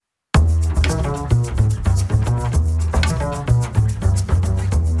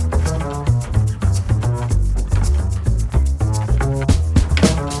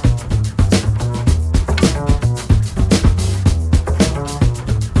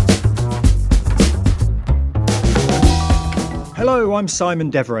Hello, I'm Simon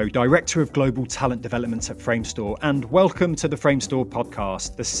Devereux, Director of Global Talent Development at Framestore, and welcome to the Framestore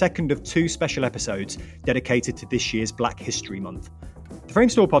Podcast, the second of two special episodes dedicated to this year's Black History Month. The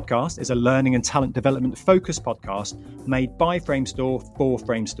Framestore Podcast is a learning and talent development focused podcast made by Framestore for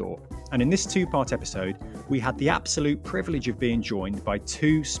Framestore. And in this two-part episode, we had the absolute privilege of being joined by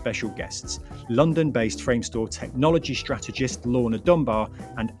two special guests, London-based Framestore Technology Strategist Lorna Dumba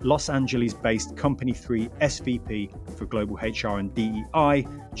and Los Angeles-based Company 3 SVP for Global HR and DEI,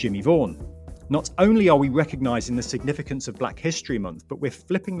 Jimi Vaughn. Not only are we recognising the significance of Black History Month, but we're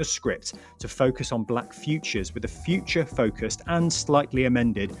flipping the script to focus on Black futures with a future-focused and slightly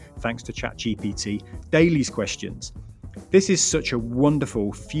amended, thanks to ChatGPT, dailies questions. This is such a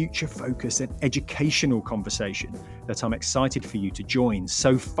wonderful, future-focused and educational conversation that I'm excited for you to join.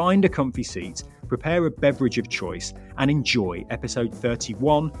 So find a comfy seat, prepare a beverage of choice, and enjoy episode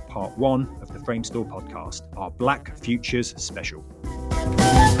 31, part 1 of the Framestore Podcast, our Black Futures special.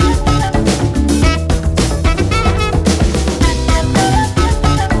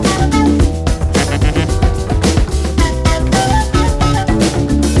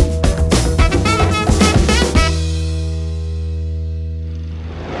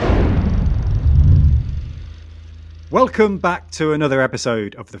 Welcome back to another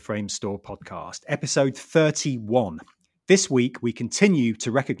episode of the Framestore Podcast, episode 31. This week, we continue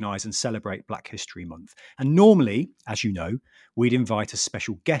to recognise and celebrate Black History Month. And normally, as you know, we'd invite a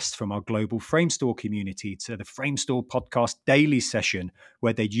special guest from our global Framestore community to the Framestore Podcast daily session,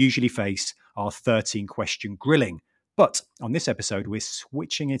 where they'd usually face our 13-question grilling. But on this episode, we're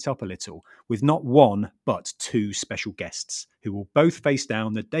switching it up a little with not one, but two special guests who will both face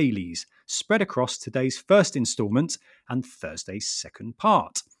down the dailies spread across today's first instalment and Thursday's second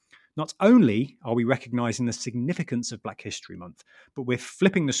part. Not only are we recognising the significance of Black History Month, but we're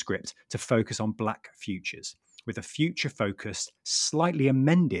flipping the script to focus on Black futures with a future-focused, slightly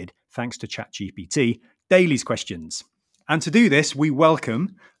amended, thanks to ChatGPT, dailies questions. And to do this, we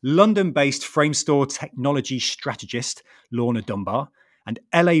welcome London-based Framestore Technology Strategist Lorna Dumba and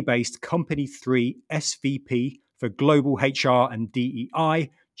LA-based Company 3 SVP for Global HR and DEI,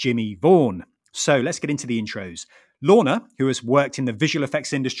 Jimi Vaughn. So let's get into the intros. Lorna, who has worked in the visual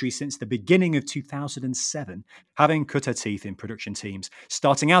effects industry since the beginning of 2007, having cut her teeth in production teams,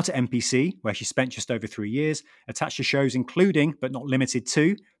 starting out at MPC, where she spent just over 3 years, attached to shows including, but not limited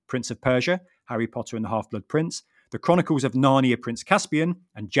to, Prince of Persia, Harry Potter and the Half-Blood Prince, The Chronicles of Narnia, Prince Caspian,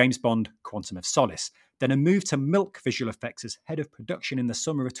 and James Bond, Quantum of Solace. Then a move to Milk Visual Effects as head of production in the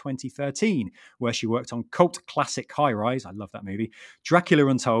summer of 2013, where she worked on cult classic High Rise, I love that movie, Dracula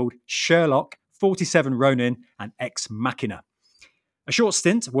Untold, Sherlock, 47 Ronin, and Ex Machina. A short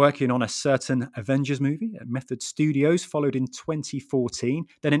stint working on a certain Avengers movie at Method Studios followed in 2014,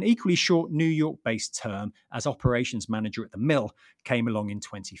 then an equally short New York-based term as operations manager at the Mill came along in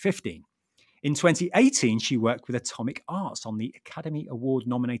 2015. In 2018, she worked with Atomic Arts on the Academy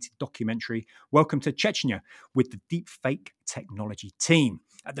Award-nominated documentary Welcome to Chechnya with the Deepfake Technology team.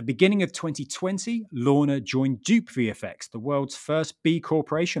 At the beginning of 2020, Lorna joined Dupe VFX, the world's first B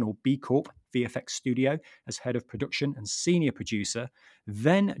Corporation or B Corp VFX studio, as head of production and senior producer,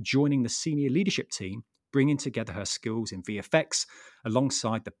 then joining the senior leadership team, bringing together her skills in VFX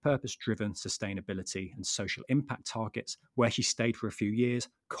alongside the purpose-driven sustainability and social impact targets, where she stayed for a few years,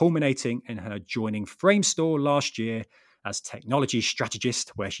 culminating in her joining Framestore last year as technology strategist,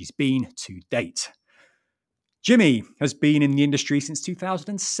 where she's been to date. Jimi has been in the industry since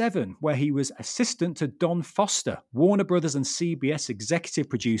 2007, where he was assistant to Don Foster, Warner Brothers and CBS executive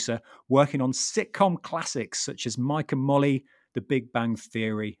producer, working on sitcom classics such as Mike and Molly, The Big Bang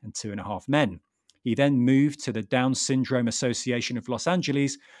Theory, and Two and a Half Men. He then moved to the Down Syndrome Association of Los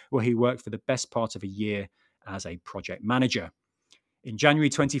Angeles, where he worked for the best part of a year as a project manager. In January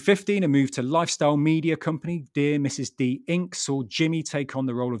 2015, a move to lifestyle media company Dear Mrs. D Inc. saw Jimi take on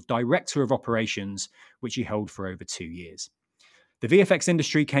the role of Director of Operations, which he held for over 2 years. The VFX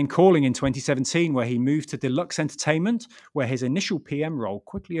industry came calling in 2017, where he moved to Deluxe Entertainment, where his initial PM role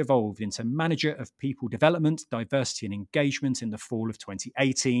quickly evolved into Manager of People Development, Diversity and Engagement in the fall of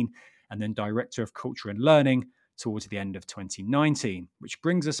 2018, and then Director of Culture and Learning towards the end of 2019, which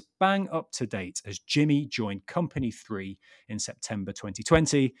brings us bang up to date as Jimi joined Company 3 in September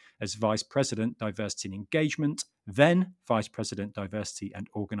 2020 as Vice President Diversity and Engagement, then Vice President Diversity and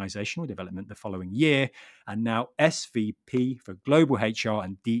Organizational Development the following year, and now SVP for Global HR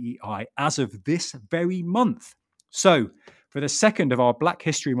and DEI as of this very month. So, for the second of our Black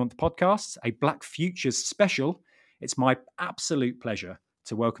History Month podcasts, a Black Futures special, it's my absolute pleasure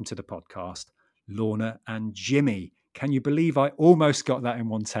to welcome to the podcast Lorna and Jimi. Can you believe I almost got that in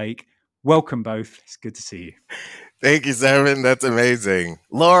one take? Welcome both. It's good to see you. Thank you, Simon. That's amazing.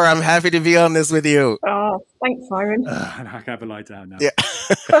 Laura, I'm happy to be on this with you. Oh, thanks, Simon. And I can have a lie down now. Yeah.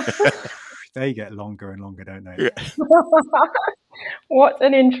 They get longer and longer, don't they? Yeah. What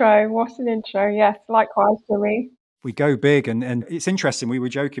an intro. What an intro. Yes, likewise for me. We go big, and it's interesting. We were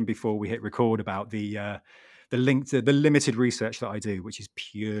joking before we hit record about the link to the limited research that I do, which is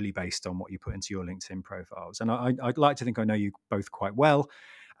purely based on what you put into your LinkedIn profiles. And I'd like to think I know you both quite well.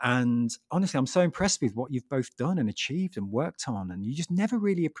 And honestly, I'm so impressed with what you've both done and achieved and worked on. And you just never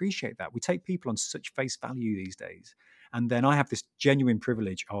really appreciate that. We take people on such face value these days. And then I have this genuine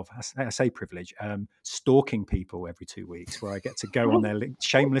privilege of, I say privilege, stalking people every 2 weeks, where I get to go on their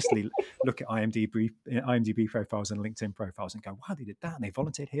shamelessly look at IMDb profiles and LinkedIn profiles and go, wow, they did that, and they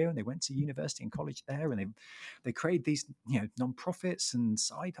volunteered here, and they went to university and college there, and they created these non-profits and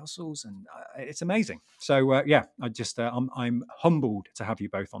side hustles, and it's amazing. So yeah, I'm humbled to have you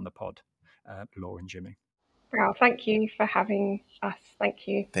both on the pod, Laura and Jimmy. Wow, thank you for having us. Thank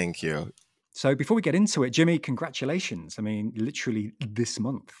you. Thank you. So before we get into it, Jimmy, congratulations. I mean, literally this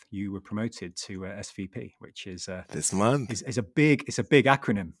month you were promoted to SVP, which is this month is a big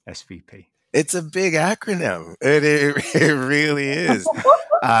acronym, SVP. It's a big acronym. It really is.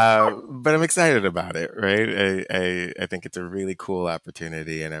 But I'm excited about it, right? I think it's a really cool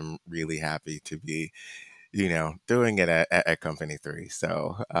opportunity, and I'm really happy to be, doing it at Company 3.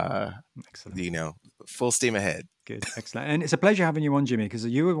 So, excellent. Full steam ahead. Good, excellent. And it's a pleasure having you on, Jimmy, because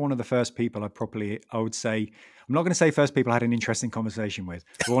you were one of the first people I would say, I'm not going to say first people I had an interesting conversation with,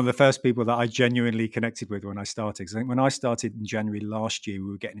 but one of the first people that I genuinely connected with when I started. Because I think when I started in January last year,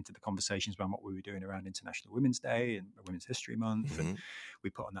 we were getting into the conversations about what we were doing around International Women's Day and Women's History Month. Mm-hmm. And we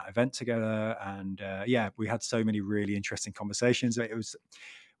put on that event together. And we had so many really interesting conversations. It was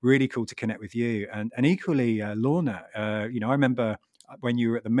really cool to connect with you. And equally, Lorna, I remember when you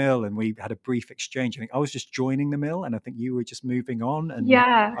were at the mill and we had a brief exchange. I think I was just joining the mill and I think you were just moving on. And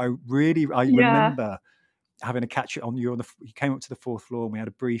I remember having a catch up on you you came up to the 4th floor and we had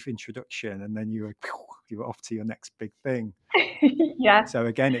a brief introduction, and then you were off to your next big thing. Yeah. So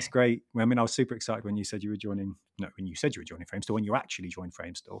again, it's great. I mean, I was super excited when you said you were joining Framestore, when you actually joined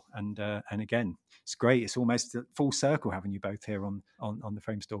Framestore. And again, it's great. It's almost a full circle having you both here on the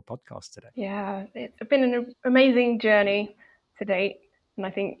Framestore podcast today. Yeah, it's been an amazing journey to date. And I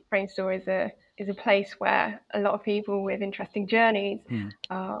think Framestore is a place where a lot of people with interesting journeys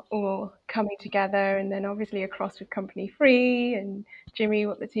are all coming together. And then obviously across with Company 3 and Jimmy,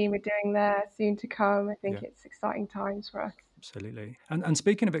 what the team are doing there soon to come. I think it's exciting times for us. Absolutely. And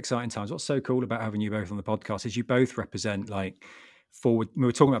speaking of exciting times, what's so cool about having you both on the podcast is you both represent forward. We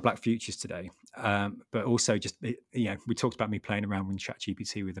were talking about Black Futures today, but also we talked about me playing around with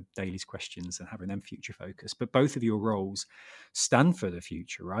ChatGPT with the dailies questions and having them future focused. But both of your roles stand for the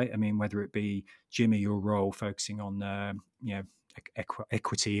future, right? I mean, whether it be Jimmy, your role focusing on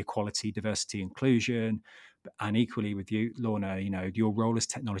equity, equality, diversity, inclusion, and equally with you, Lorna, your role as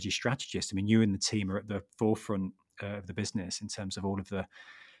technology strategist. I mean, you and the team are at the forefront of the business in terms of all of the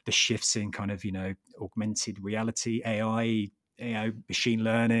shifts in kind of augmented reality, AI, machine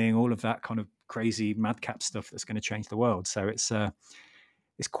learning, all of that kind of crazy madcap stuff that's going to change the world. So it's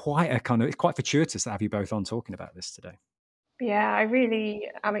quite fortuitous to have you both on talking about this today. Yeah, I really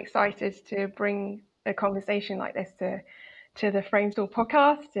am excited to bring a conversation like this to the Framestore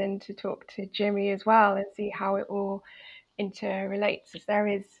podcast and to talk to Jimmy as well and see how it all interrelates, as there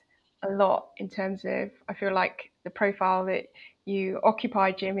is a lot in terms of, I feel like the profile that you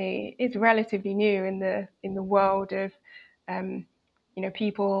occupy, Jimmy, is relatively new in the world of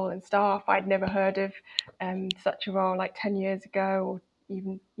people and staff. I'd never heard of such a role like 10 years ago or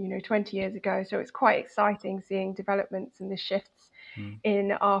even 20 years ago. So it's quite exciting seeing developments and the shifts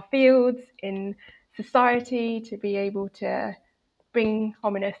in our fields, in society, to be able to bring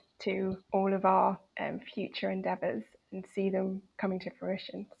hominess to all of our future endeavors and see them coming to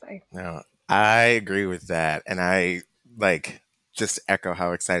fruition. So no, I agree with that, and I just echo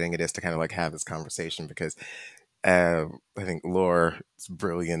how exciting it is to kind of have this conversation, because I think Laura's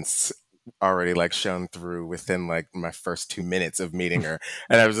brilliance already shone through within my first 2 minutes of meeting her,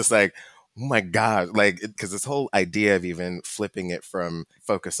 and I was just like, oh my God, because this whole idea of even flipping it from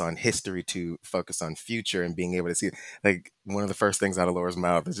focus on history to focus on future and being able to see, one of the first things out of Laura's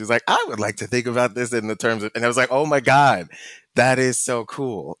mouth is she's like, I would like to think about this in the terms of, and I was like, oh my God, that is so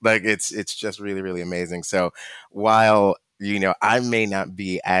cool. It's just really, really amazing. So while, I may not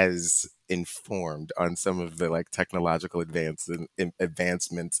be as informed on some of the technological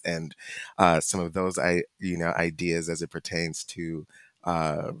advancements and some of those ideas as it pertains to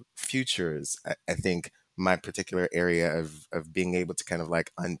futures, I think my particular area of being able to kind of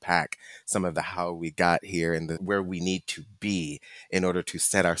like unpack some of the how we got here and the where we need to be in order to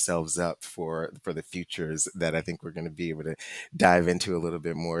set ourselves up for the futures that I think we're going to be able to dive into a little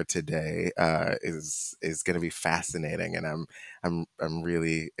bit more today is going to be fascinating, and I'm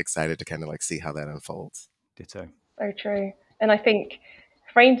really excited to kind of like see how that unfolds. Ditto. So true. And I think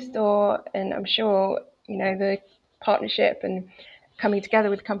Framestore, and I'm sure, the partnership and coming together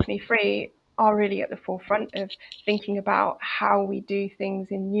with Company Free are really at the forefront of thinking about how we do things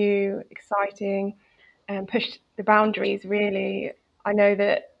in new, exciting, and push the boundaries, really. I know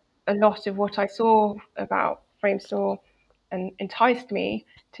that a lot of what I saw about Framestore and enticed me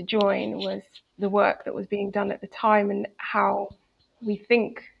to join was the work that was being done at the time and how we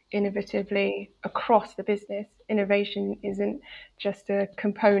think innovatively across the business. Innovation isn't just a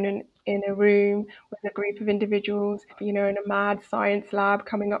component in a room with a group of individuals, in a mad science lab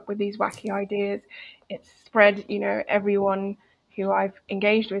coming up with these wacky ideas. It's spread, everyone who I've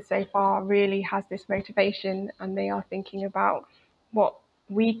engaged with so far really has this motivation, and they are thinking about what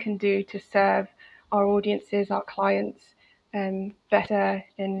we can do to serve our audiences, our clients, better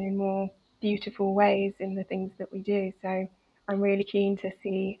and in more beautiful ways in the things that we do. So I'm really keen to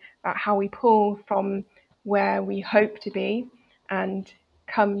see about how we pull from where we hope to be and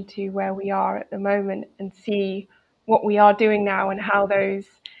come to where we are at the moment and see what we are doing now and how those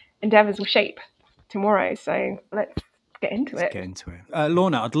endeavours will shape tomorrow. So let's get into it.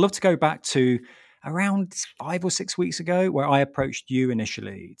 Lorna, I'd love to go back to around 5 or 6 weeks ago, where I approached you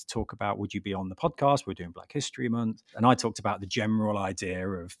initially to talk about, would you be on the podcast? We're doing Black History Month. And I talked about the general idea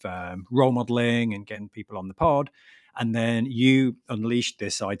of role modeling and getting people on the pod. And then you unleashed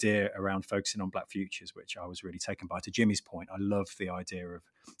this idea around focusing on Black futures, which I was really taken by. To Jimmy's point, I love the idea of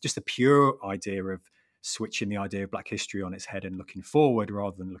just the pure idea of switching the idea of Black history on its head and looking forward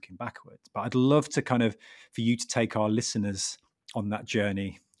rather than looking backwards. But I'd love to for you to take our listeners on that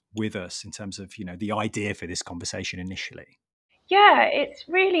journey with us in terms of, the idea for this conversation initially. Yeah, it's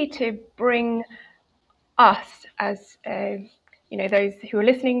really to bring us as, those who are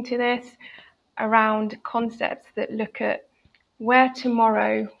listening to this around concepts that look at where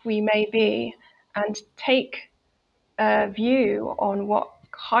tomorrow we may be and take a view on what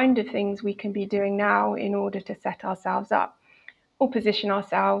kind of things we can be doing now in order to set ourselves up or position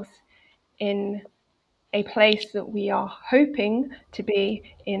ourselves in a place that we are hoping to be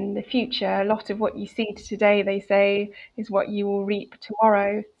in the future. A lot of what you see today, they say, is what you will reap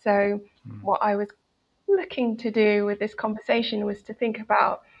tomorrow. So what I was looking to do with this conversation was to think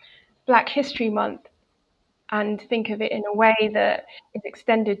about Black History Month and think of it in a way that is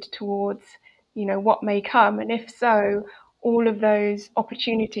extended towards, what may come. And if so, all of those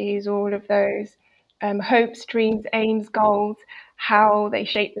opportunities, all of those hopes, dreams, aims, goals, how they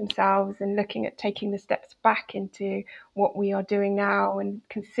shape themselves, and looking at taking the steps back into what we are doing now and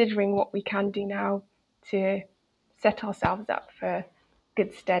considering what we can do now to set ourselves up for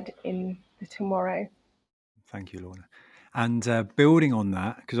good stead in the tomorrow. Thank you, Lorna. And building on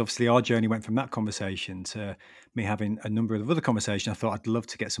that, because obviously our journey went from that conversation to me having a number of other conversations, I thought I'd love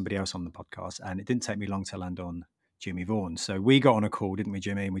to get somebody else on the podcast. And it didn't take me long to land on Jimi Vaughn. So we got on a call, didn't we,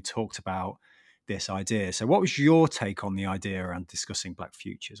 Jimmy? And we talked about this idea. So what was your take on the idea around discussing Black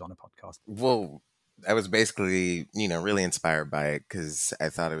futures on a podcast? Well, I was basically, really inspired by it because I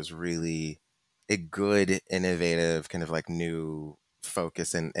thought it was really a good, innovative, kind of like new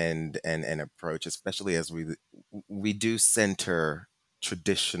focus and approach, especially as we do center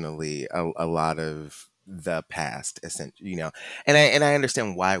traditionally a lot of the past, essentially, and I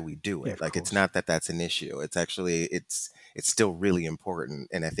understand why we do it. Like, it's not that that's an issue. It's actually it's still really important,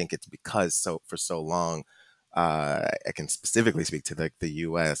 and I think it's because for so long. I can specifically speak to like the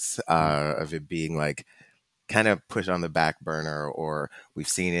U.S. Of it being like kind of pushed on the back burner, or we've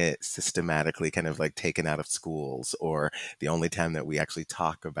seen it systematically kind of like taken out of schools, or the only time that we actually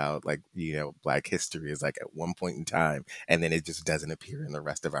talk about like, Black history is like at one point in time, and then it just doesn't appear in the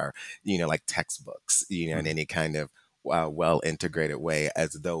rest of our, like textbooks, in any kind of well integrated way,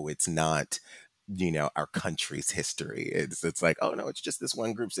 as though it's not our country's history. It's like, oh no, it's just this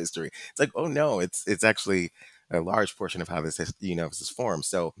one group's history. It's like, oh no, it's actually a large portion of how this is formed.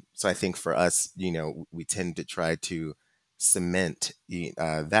 So I think for us, we tend to try to cement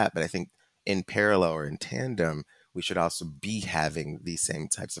that, but I think in parallel or in tandem, we should also be having these same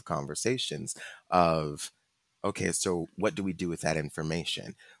types of conversations of, okay, so what do we do with that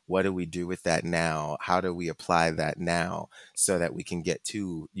information? What do we do with that now? How do we apply that now so that we can get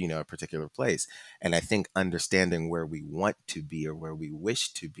to, a particular place? And I think understanding where we want to be or where we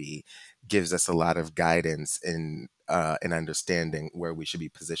wish to be gives us a lot of guidance in in understanding where we should be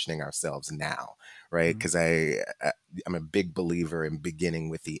positioning ourselves now, right? Because I'm a big believer in beginning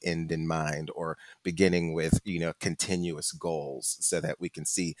with the end in mind, or beginning with, continuous goals, so that we can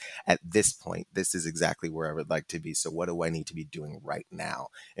see at this point, this is exactly where I would like to be. So what do I need to be doing right now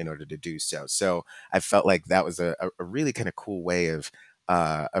in order to do so? So I felt like that was a really kind of cool way of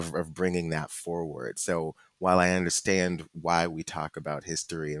bringing that forward. So while I understand why we talk about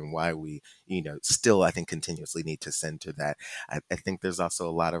history and why we, still, I think, continuously need to center that, I think there's also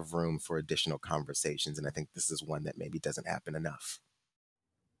a lot of room for additional conversations. And I think this is one that maybe doesn't happen enough.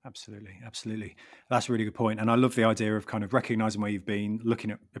 Absolutely. Absolutely. That's a really good point. And I love the idea of kind of recognizing where you've been,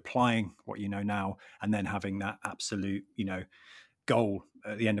 looking at applying what you know now, and then having that absolute, goal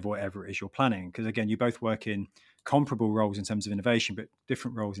at the end of whatever it is you're planning. Because again, you both work in comparable roles in terms of innovation, but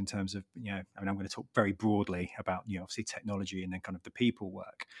different roles in terms of, I'm going to talk very broadly about, obviously technology and then kind of the people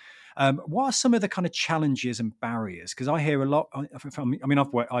work. What are some of the kind of challenges and barriers? Because I hear a lot. I run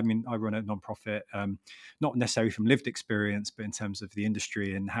a nonprofit, not necessarily from lived experience, but in terms of the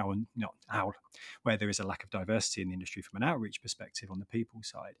industry and where there is a lack of diversity in the industry from an outreach perspective on the people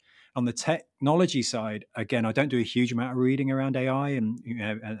side. On the technology side, again, I don't do a huge amount of reading around AI and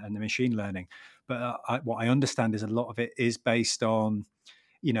the machine learning, but what I understand is a lot of it is based on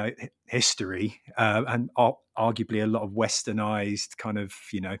history and arguably a lot of westernized kind of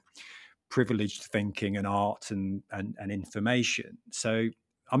privileged thinking and art and information. So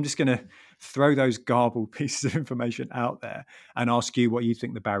I'm just going to throw those garbled pieces of information out there and ask you what you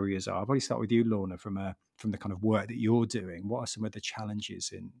think the barriers are. I'll probably start with you, Lorna, from the kind of work that you're doing. What are some of the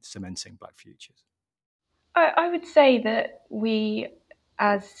challenges in cementing Black futures? I would say that we,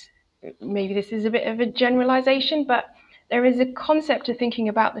 as maybe this is a bit of a generalization, but there is a concept of thinking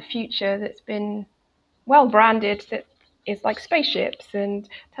about the future that's been well branded, that is like spaceships and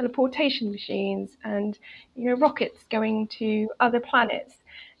teleportation machines and rockets going to other planets.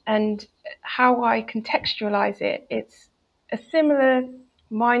 And how I contextualize it, it's a similar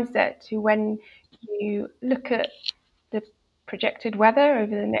mindset to when you look at the projected weather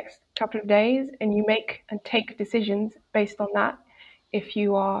over the next couple of days and you make and take decisions based on that, if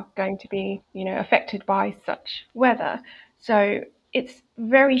you are going to be affected by such weather. So it's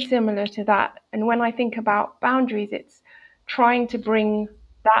very similar to that. And when I think about boundaries, it's trying to bring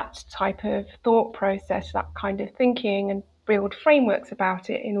that type of thought process, that kind of thinking, and build frameworks about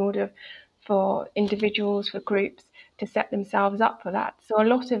it in order for individuals, for groups to set themselves up for that. So a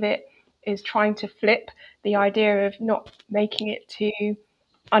lot of it is trying to flip the idea of not making it too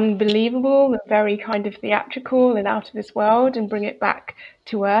unbelievable and very kind of theatrical and out of this world, and bring it back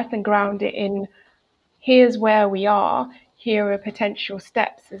to earth and ground it in, here's where we are, here are potential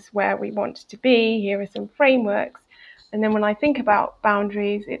steps as where we want to be, here are some frameworks. And then when I think about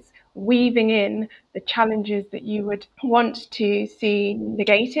boundaries, it's weaving in the challenges that you would want to see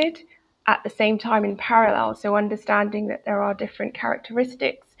negated at the same time in parallel. So understanding that there are different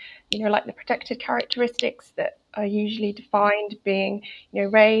characteristics, like the protected characteristics that are usually defined being,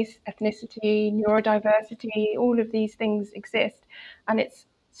 race, ethnicity, neurodiversity, all of these things exist. And it's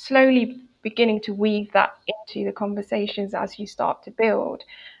slowly beginning to weave that into the conversations as you start to build.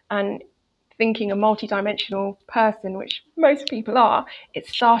 And thinking a multidimensional person, which most people are,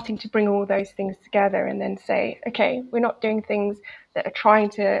 it's starting to bring all those things together and then say, okay, we're not doing things that are trying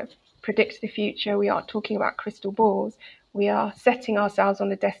to predict the future. We aren't talking about crystal balls. We are setting ourselves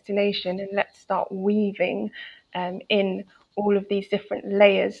on a destination, and let's start weaving in all of these different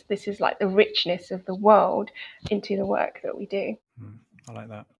layers. This is like the richness of the world into the work that we do. I like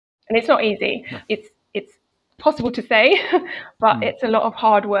that. And it's not easy. No. It's possible to say, but it's a lot of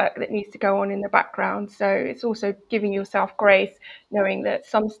hard work that needs to go on in the background. So it's also giving yourself grace, knowing that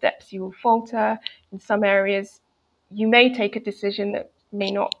some steps you will falter, in some areas you may take a decision that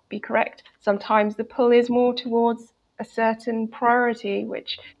may not be correct. Sometimes the pull is more towards a certain priority,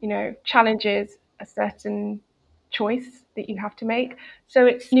 which challenges a certain choice that you have to make. So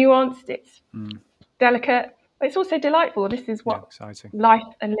it's nuanced, it's delicate, but it's also delightful. This is what life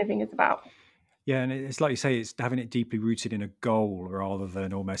and living is about. Yeah, and it's like you say, it's having it deeply rooted in a goal rather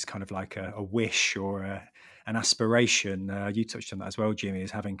than almost kind of like a wish or an aspiration. You touched on that as well, Jimmy, is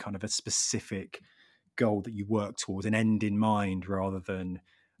having kind of a specific goal that you work towards, an end in mind, rather than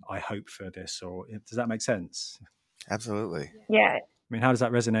I hope for this. Or does that make sense? Absolutely. Yeah. I mean, how does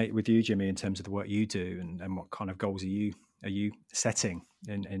that resonate with you, Jimmy, in terms of the work you do, and what kind of goals are you setting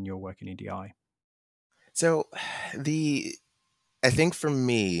in your work in EDI? So I think for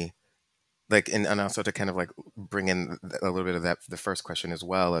me, like, and also to kind of like bring in a little bit of that, the first question as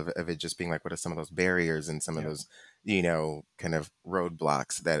well, of it just being like, what are some of those barriers and some of those, kind of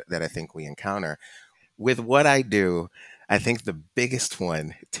roadblocks that I think we encounter? with what I do, I think the biggest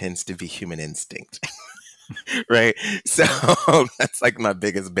one tends to be human instinct. Right. So that's like my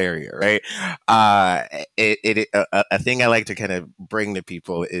biggest barrier, right? A thing I like to kind of bring to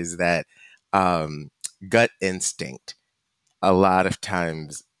people is that um, gut instinct a lot of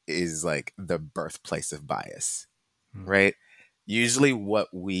times is like the birthplace of bias, right? Usually what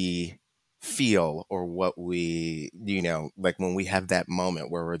we feel or what we, like when we have that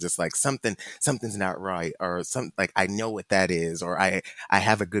moment where we're just like something's not right, or some like I know what that is, or I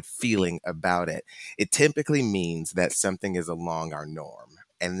have a good feeling about it. It typically means that something is along our norm.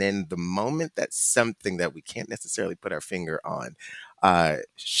 And then the moment that something that we can't necessarily put our finger on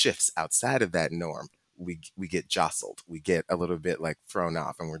shifts outside of that norm, we get jostled. We get a little bit like thrown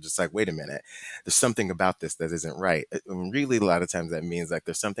off, and we're just like, wait a minute, there's something about this that isn't right. And really, a lot of times that means like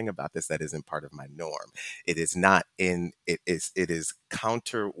there's something about this that isn't part of my norm. It is not in. It is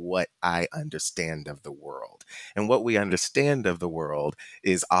counter what I understand of the world, and what we understand of the world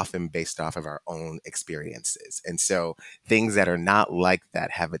is often based off of our own experiences. And so things that are not like that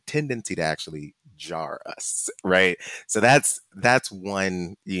have a tendency to actually jar us, right? So that's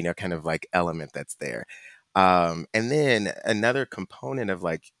one, kind of like element that's there. And then another component of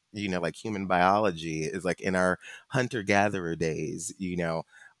like, like human biology is like in our hunter gatherer days,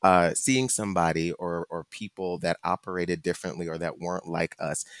 seeing somebody or people that operated differently or that weren't like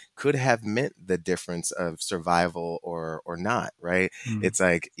us could have meant the difference of survival or not, right? It's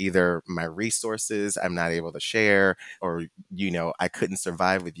like either my resources I'm not able to share, or I couldn't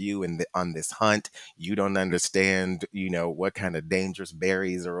survive with you on this hunt. You don't understand, what kind of dangerous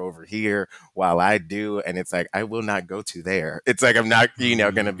berries are over here while I do, and it's like I will not go to there. It's like I'm not,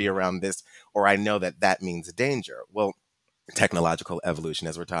 going to be around this, or I know that means danger. Well, technological evolution,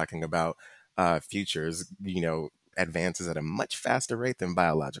 as we're talking about futures, advances at a much faster rate than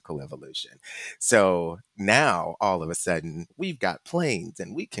biological evolution. So now all of a sudden we've got planes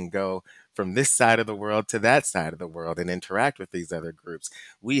and we can go from this side of the world to that side of the world and interact with these other groups.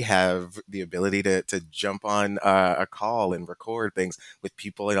 We have the ability to jump on a call and record things with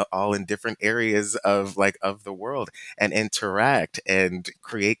people all in different areas of the world and interact and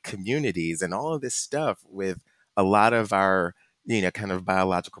create communities and all of this stuff with a lot of our kind of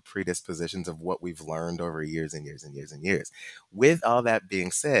biological predispositions of what we've learned over years and years and years and years. With all that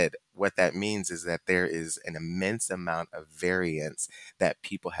being said, what that means is that there is an immense amount of variance, that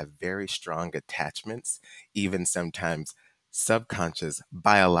people have very strong attachments, even sometimes subconscious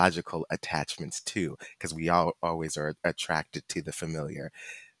biological attachments too, because we all always are attracted to the familiar.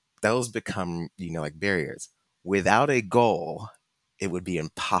 Those become, like barriers. Without a goal, it would be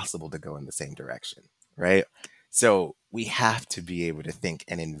impossible to go in the same direction, right? So we have to be able to think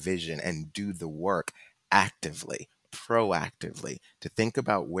and envision and do the work actively, proactively, to think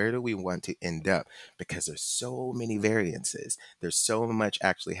about where do we want to end up, because there's so many variances. There's so much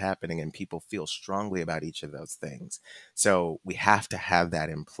actually happening, and people feel strongly about each of those things. So we have to have that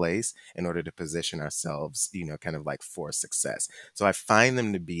in place in order to position ourselves, kind of like for success. So I find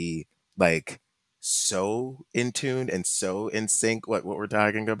them to be like so in tune and so in sync what we're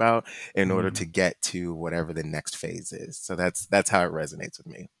talking about in order to get to whatever the next phase is. So that's how it resonates with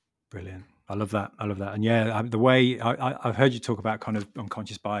me. Brilliant. I love that. And yeah, the way I've heard you talk about kind of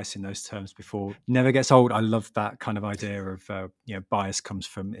unconscious bias in those terms before never gets old. I love that kind of idea of, bias comes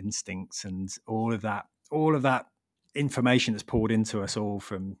from instincts and all of that information that's poured into us all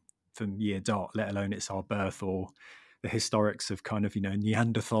from year dot, let alone it's our birth or the historics of kind of,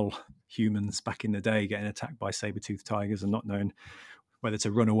 Neanderthal humans back in the day getting attacked by saber-toothed tigers and not knowing whether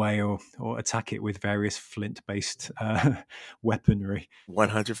to run away or attack it with various flint-based weaponry.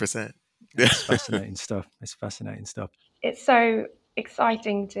 100%. It's fascinating stuff. It's so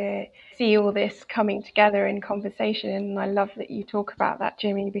exciting to see all this coming together in conversation, and I love that you talk about that,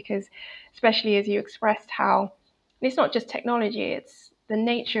 Jimmy, because especially as you expressed how it's not just technology, it's the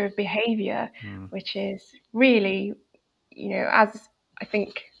nature of behavior, which is really, as I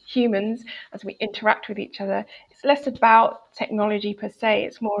think humans, as we interact with each other, it's less about technology per se.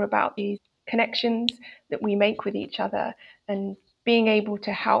 It's more about these connections that we make with each other and being able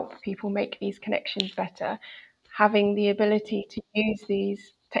to help people make these connections better, having the ability to use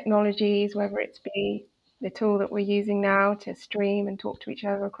these technologies, whether it's be the tool that we're using now to stream and talk to each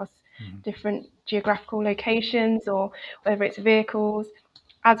other across different geographical locations, or whether it's vehicles,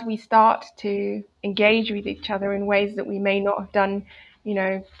 as we start to engage with each other in ways that we may not have done,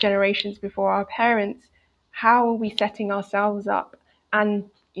 generations before our parents, how are we setting ourselves up and,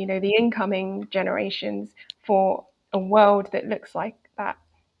 the incoming generations for a world that looks like that?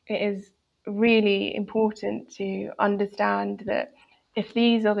 It is really important to understand that if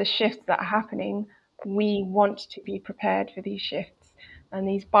these are the shifts that are happening, we want to be prepared for these shifts and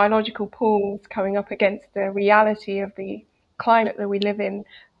these biological pulls coming up against the reality of the climate that we live in,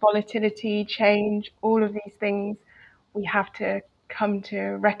 volatility, change, all of these things we have to come to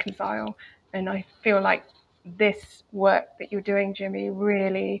reconcile. And I feel like this work that you're doing, Jimmy,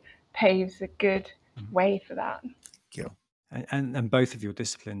 really paves a good way for that. Yeah. And both of your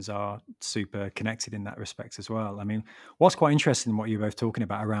disciplines are super connected in that respect as well. I mean, what's quite interesting in what you're both talking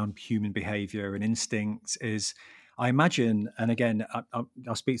about around human behavior and instincts is, I imagine, and again,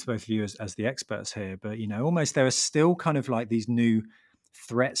 I'll speak to both of you as the experts here, but, almost there are still kind of like these new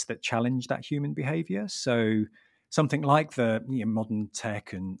threats that challenge that human behavior. So something like the modern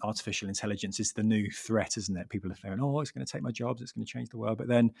tech and artificial intelligence is the new threat, isn't it? People are saying, oh, it's going to take my jobs, it's going to change the world. But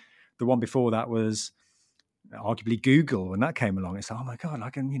then the one before that was arguably Google. When that came along, it's like, oh my God, I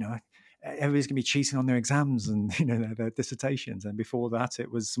can, everybody's going to be cheating on their exams and, their dissertations. And before that, it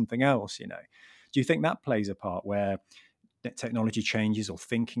was something else, Do you think that plays a part where technology changes or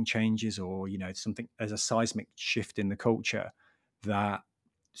thinking changes or, something, there's a seismic shift in the culture that,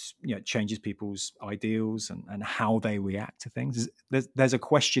 changes people's ideals and how they react to things? There's a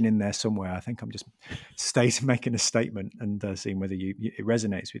question in there somewhere. I think I'm just making a statement and seeing whether it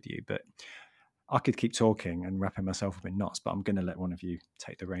resonates with you. But I could keep talking and wrapping myself up in knots, but I'm going to let one of you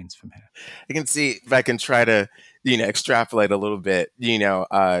take the reins from here. I can see if I can try to, extrapolate a little bit,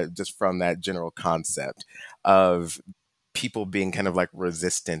 just from that general concept of people being kind of like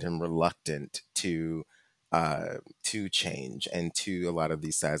resistant and reluctant to change and to a lot of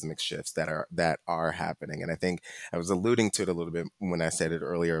these seismic shifts that are happening. And I think I was alluding to it a little bit when I said it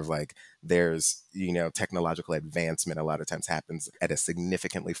earlier of like, there's, technological advancement a lot of times happens at a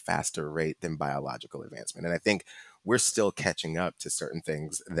significantly faster rate than biological advancement. And I think we're still catching up to certain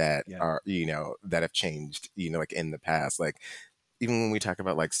things that are, that have changed, like in the past. Like, even when we talk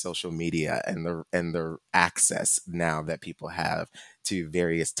about like social media and the access now that people have to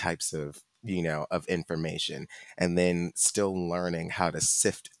various types of of information, and then still learning how to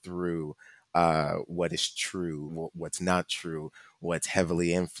sift through what is true, what's not true, what's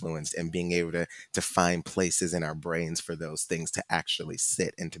heavily influenced, and being able to find places in our brains for those things to actually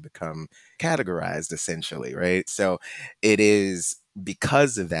sit and to become categorized, essentially, right? So it is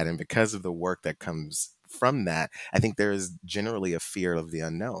because of that and because of the work that comes from that, I think there is generally a fear of the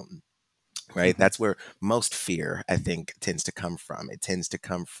unknown. Right. That's where most fear, I think, tends to come from. It tends to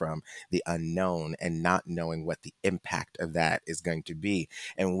come from the unknown and not knowing what the impact of that is going to be.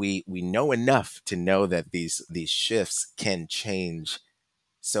 And we know enough to know that these shifts can change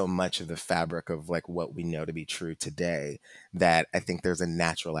so much of the fabric of like what we know to be true today, that I think there's a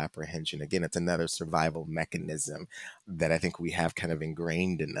natural apprehension. Again, it's another survival mechanism that I think we have kind of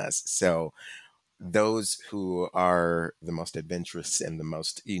ingrained in us. So those who are the most adventurous and the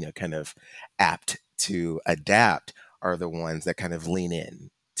most, kind of apt to adapt are the ones that kind of lean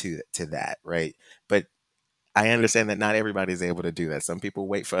in to that, right? But I understand that not everybody's able to do that. Some people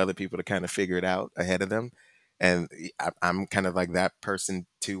wait for other people to kind of figure it out ahead of them. And I'm kind of like that person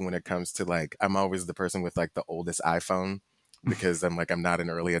too when it comes to like, I'm always the person with like the oldest iPhone, because I'm not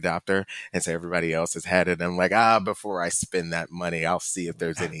an early adopter. And so everybody else has had it. And I'm like, before I spend that money, I'll see if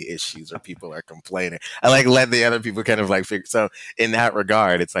there's any issues or people are complaining. I like let the other people kind of like figure. So in that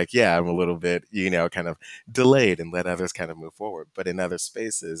regard, it's like, yeah, I'm a little bit, kind of delayed and let others kind of move forward. But in other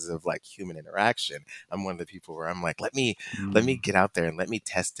spaces of like human interaction, I'm one of the people where I'm like, let me get out there and let me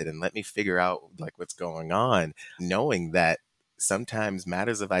test it and let me figure out like what's going on, knowing that sometimes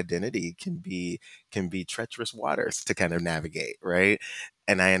matters of identity can be treacherous waters to kind of navigate, right?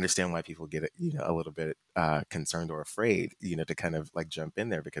 And I understand why people get a little bit concerned or afraid, to kind of like jump in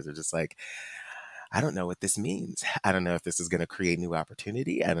there, because they're just like, I don't know what this means. I don't know if this is going to create new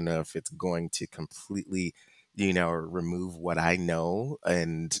opportunity. I don't know if it's going to completely, remove what I know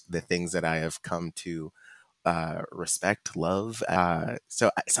and the things that I have come to respect, love.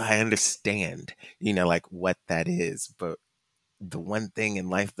 So I understand, like what that is, but the one thing in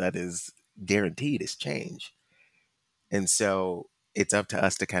life that is guaranteed is change. And so it's up to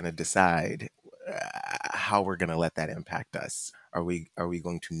us to kind of decide how we're going to let that impact us. Are we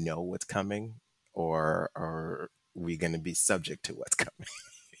going to know what's coming, or are we going to be subject to what's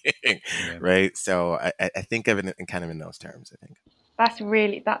coming? Right. So I think of it in kind of in those terms, I think.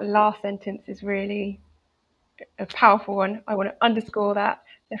 That last sentence is really a powerful one. I want to underscore that.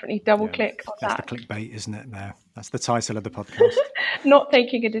 Definitely double click on That's that. The clickbait, isn't it? Now that's the title of the podcast. Not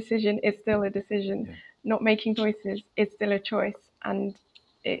taking a decision is still a decision. Yeah. Not making choices is still a choice. And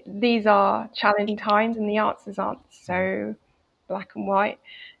these are challenging times, and the answers aren't so black and white.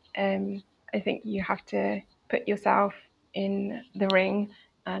 I think you have to put yourself in the ring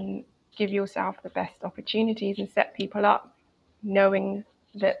and give yourself the best opportunities and set people up, knowing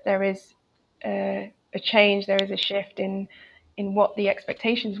that there is a change, there is a shift in what the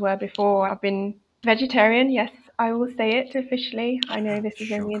expectations were before. I've been vegetarian, yes, I will say it officially. I know this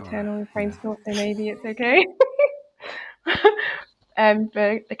is only internal in Framestore, so maybe it's okay.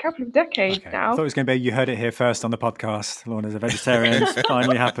 For a couple of decades now. I thought it was going to be you heard it here first on the podcast. Lorna's a vegetarian. It's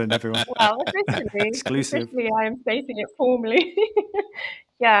finally happened, everyone. Well, officially, I am stating it formally.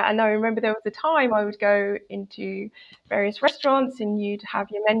 Yeah, and I remember there was a time I would go into various restaurants and you'd have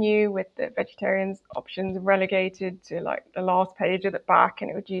your menu with the vegetarian options relegated to like the last page at the back, and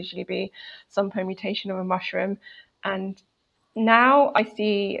it would usually be some permutation of a mushroom. And now I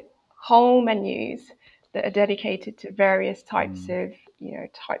see whole menus that are dedicated to various types of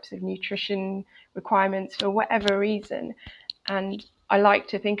nutrition requirements for whatever reason. And I like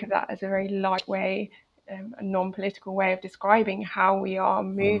to think of that as a very light way, a non-political way of describing how we are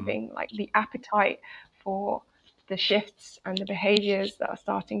moving, like the appetite for the shifts and the behaviors that are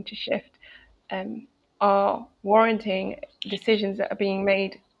starting to shift are warranting decisions that are being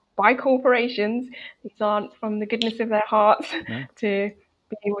made by corporations. These aren't from the goodness of their hearts to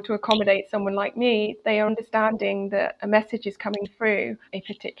be able to accommodate someone like me. They are understanding that a message is coming through a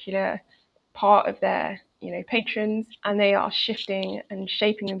particular part of their patrons, and they are shifting and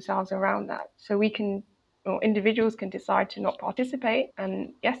shaping themselves around that. So we can, or individuals can, decide to not participate,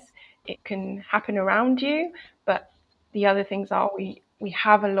 and yes, it can happen around you, but the other things are we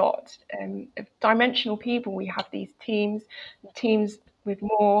have a lot of dimensional people. We have these teams with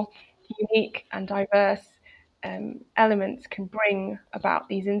more unique and diverse elements can bring about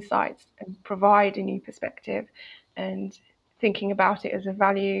these insights and provide a new perspective. And thinking about it as a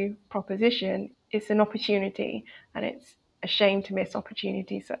value proposition, it's an opportunity, and it's a shame to miss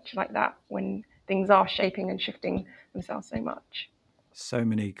opportunities such like that when things are shaping and shifting themselves so much. So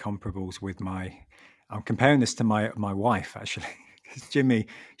many comparables with I'm comparing this to my wife, actually. Jimmy,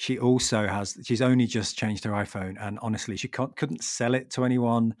 she's only just changed her iPhone, and honestly, she couldn't sell it to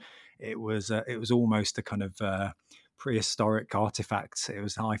anyone. It was almost a kind of prehistoric artifact. It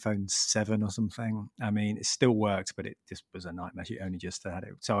was an iPhone 7 or something. I mean, it still worked, but it just was a nightmare. She only just had it.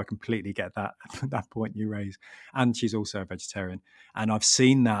 So I completely get that point you raise. And she's also a vegetarian. And I've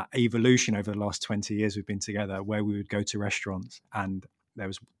seen that evolution over the last 20 years we've been together, where we would go to restaurants and there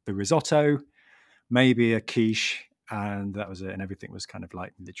was the risotto, maybe a quiche, and that was it. And everything was kind of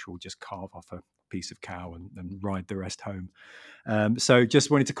like literal just carve off a piece of cow and ride the rest home. So just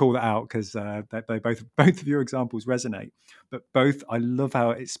wanted to call that out because they both of your examples resonate. But I love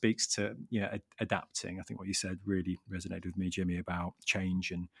how it speaks to adapting. I think what you said really resonated with me, Jimmy, about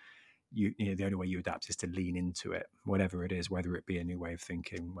change, and the only way you adapt is to lean into it, whatever it is, whether it be a new way of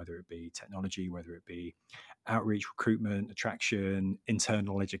thinking, whether it be technology, whether it be outreach, recruitment, attraction,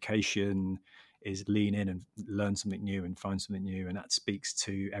 internal education, is lean in and learn something new and find something new. And that speaks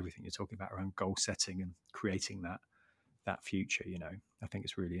to everything you're talking about around goal setting and creating that future. I think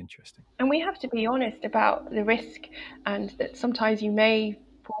it's really interesting. And we have to be honest about the risk, and that sometimes you may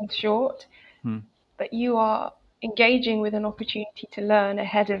fall short, but you are engaging with an opportunity to learn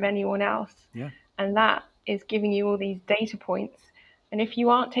ahead of anyone else. Yeah. And that is giving you all these data points. And if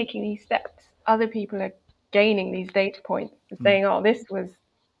you aren't taking these steps, other people are gaining these data points and saying, oh, this was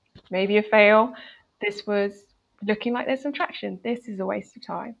maybe a fail. This was looking like there's some traction. This is a waste of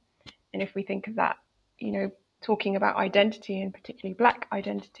time. And if we think of that, talking about identity, and particularly Black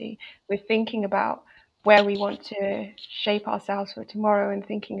identity, we're thinking about where we want to shape ourselves for tomorrow, and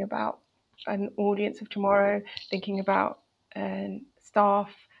thinking about an audience of tomorrow, thinking about staff,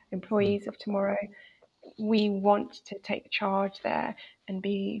 employees of tomorrow. We want to take charge there and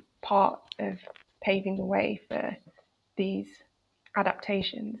be part of paving the way for these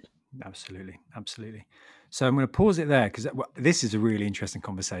adaptations. Absolutely. So I'm going to pause it there because this is a really interesting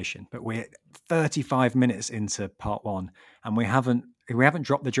conversation, but we're 35 minutes into part one and we haven't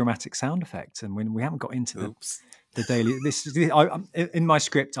dropped the dramatic sound effects, and when we haven't got into the daily, in my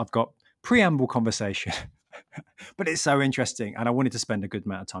script, I've got preamble conversation, but it's so interesting. And I wanted to spend a good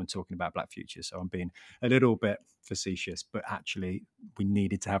amount of time talking about Black Future. So I'm being a little bit facetious, but actually we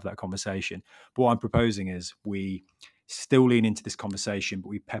needed to have that conversation. But what I'm proposing is we still lean into this conversation, but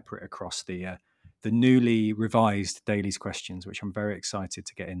we pepper it across the newly revised dailies questions, which I'm very excited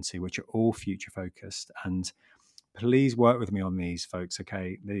to get into, which are all future focused. And please work with me on these, folks.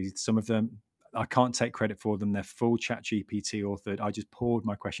 Okay, some of them I can't take credit for them. They're full ChatGPT authored. I just poured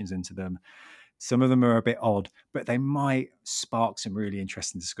my questions into them. Some of them are a bit odd, but they might spark some really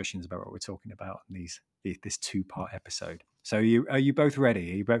interesting discussions about what we're talking about in this 2-part episode. So are you both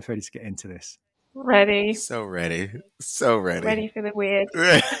ready? Are you both ready to get into this? Ready. So ready. So ready. Ready for the weird.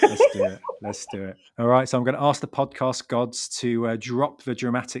 Let's do it. Let's do it. All right. So I'm going to ask the podcast gods to drop the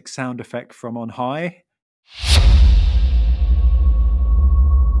dramatic sound effect from on high.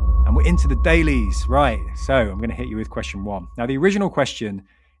 And we're into the dailies. Right. So I'm going to hit you with question 1. Now, the original question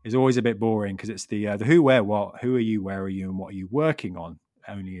is always a bit boring because it's the who, where, what, who are you, where are you, and what are you working on?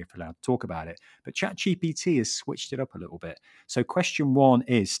 Only if allowed to talk about it. But ChatGPT has switched it up a little bit. So question 1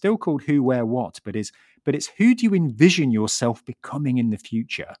 is still called who, where, what, but it's who do you envision yourself becoming in the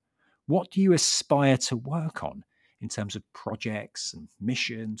future? What do you aspire to work on in terms of projects and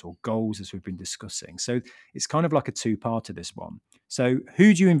missions or goals, as we've been discussing? So it's kind of like a two-part to this one. So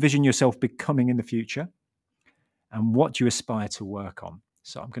who do you envision yourself becoming in the future? And what do you aspire to work on?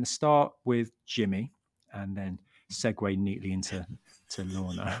 So I'm going to start with Jimmy and then segue neatly into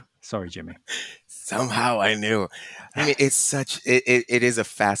Lorna. Sorry, Jimmy. Somehow I knew. I mean, it is a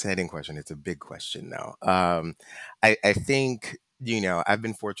fascinating question. It's a big question now. I think, I've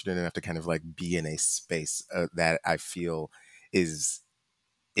been fortunate enough to kind of like be in a space that I feel is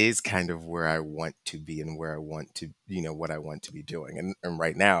kind of where I want to be and where I want to, what I want to be doing. And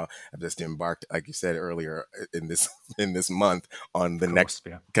right now I've just embarked, like you said earlier, in this in this month on the next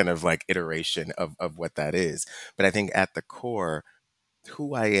kind of like iteration of what that is. But I think at the core,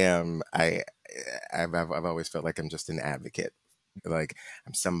 who I am, I've always felt like I'm just an advocate. Like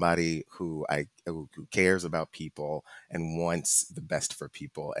I'm somebody who cares about people and wants the best for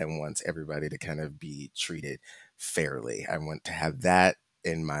people and wants everybody to kind of be treated fairly. I want to have that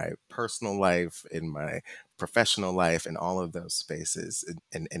in my personal life, in my professional life, in all of those spaces.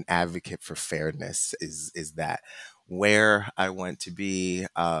 An advocate for fairness is that. Where I want to be,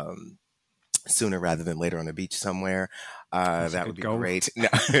 sooner rather than later on a beach somewhere. That would be goal. Great. No.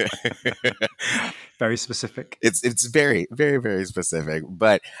 Very specific. It's very, very, very specific.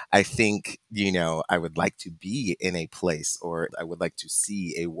 But I think, I would like to be in a place, or I would like to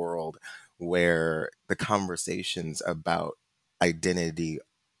see a world where the conversations about identity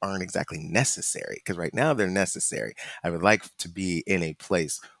aren't exactly necessary, because right now they're necessary. I would like to be in a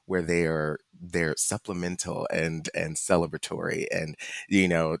place where they're supplemental and celebratory and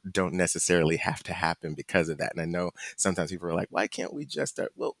don't necessarily have to happen because of that. And I know sometimes people are like, why can't we just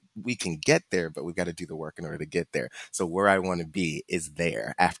start? Well, we can get there, but we've got to do the work in order to get there. So where I want to be is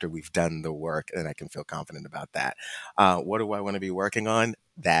there after we've done the work, and I can feel confident about that. What do I want to be working on?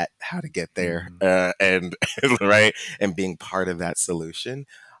 That, how to get there, and right, and being part of that solution.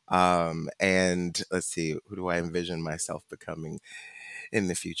 And let's see, who do I envision myself becoming in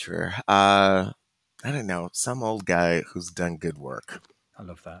the future? I don't know, some old guy who's done good work. I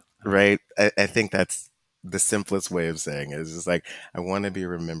love that. Right? I think that's the simplest way of saying it. It's just like, I want to be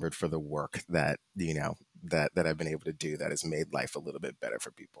remembered for the work that, that I've been able to do that has made life a little bit better for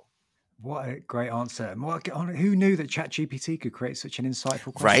people. What a great answer. Who knew that ChatGPT could create such an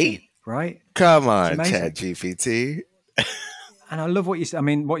insightful question? Right? Come on, ChatGPT. And I love what you said. I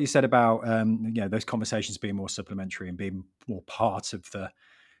mean, what you said about those conversations being more supplementary and being more part of the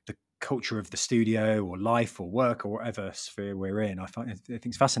culture of the studio or life or work or whatever sphere we're in. I think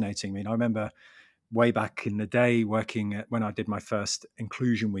it's fascinating. I mean, I remember way back in the day working when I did my first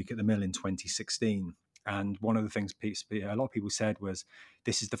inclusion week at the Mill in 2016. And one of the things a lot of people said was,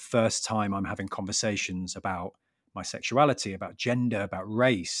 this is the first time I'm having conversations about my sexuality, about gender, about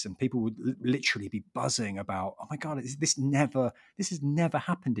race. And people would literally be buzzing about, oh my God, this has never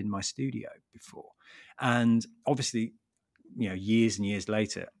happened in my studio before. And obviously, years and years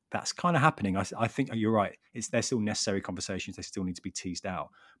later, that's kind of happening. I think you're right. They're still necessary conversations. They still need to be teased out.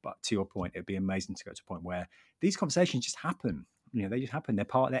 But to your point, it'd be amazing to go to a point where these conversations just happen. They just happen.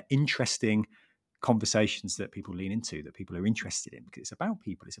 They're interesting conversations that people lean into, that people are interested in, because it's about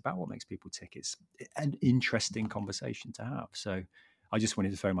people. It's about what makes people tick. It's an interesting conversation to have. So I just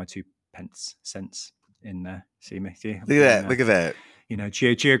wanted to throw my 2 cents in there. See me? Look at that.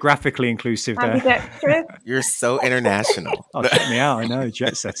 Geographically inclusive there. You're so international. Oh, check me out. I know.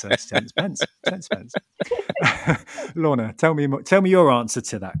 Jet setter. 10 pence. Lorna, tell me your answer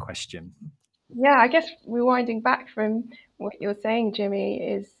to that question. Yeah, I guess rewinding back from what you're saying, Jimmy,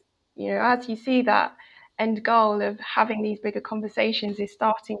 is, as you see that end goal of having these bigger conversations, is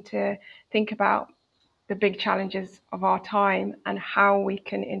starting to think about the big challenges of our time and how we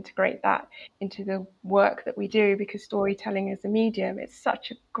can integrate that into the work that we do, because storytelling as a medium, it's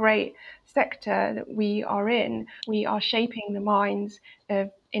such a great sector that we are in. We are shaping the minds of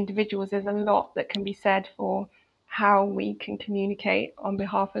individuals. There's a lot that can be said for how we can communicate on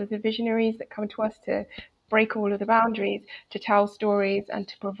behalf of the visionaries that come to us, to break all of the boundaries, to tell stories and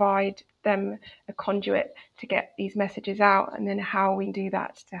to provide them a conduit to get these messages out, and then how we do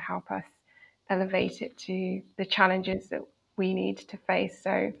that to help us elevate it to the challenges that we need to face.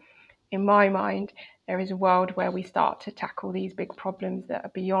 So in my mind, there is a world where we start to tackle these big problems that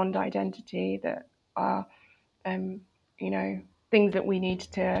are beyond identity, that are, things that we need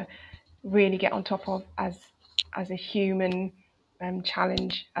to really get on top of as a human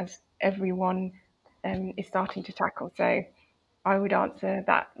challenge, as everyone is starting to tackle. So I would answer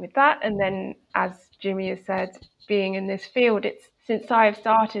that with that. And then, as Jimmy has said, being in this field, it's since I've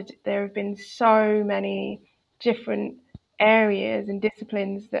started, there have been so many different areas and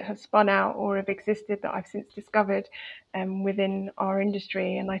disciplines that have spun out or have existed that I've since discovered within our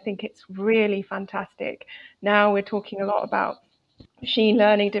industry. And I think it's really fantastic. Now we're talking a lot about machine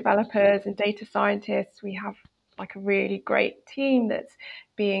learning developers and data scientists. We have like a really great team that's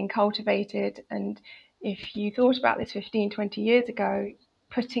being cultivated. And if you thought about this 15, 20 years ago,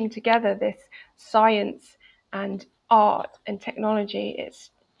 putting together this science and art and technology,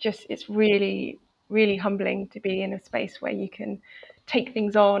 it's really, really humbling to be in a space where you can take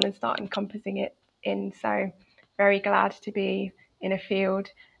things on and start encompassing it in. So very glad to be in a field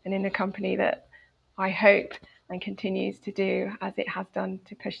and in a company that I hope and continues to do as it has done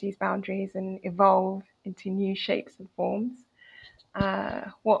to push these boundaries and evolve into new shapes and forms.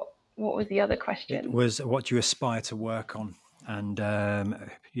 What was the other question? It was, what do you aspire to work on? And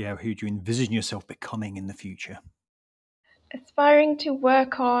who do you envision yourself becoming in the future? Aspiring to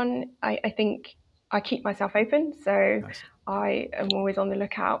work on, I think I keep myself open. So nice. I am always on the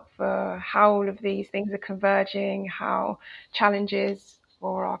lookout for how all of these things are converging, how challenges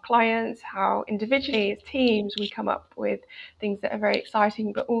for our clients, how individually as teams we come up with things that are very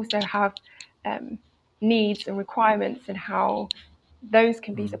exciting, but also have needs and requirements, and how those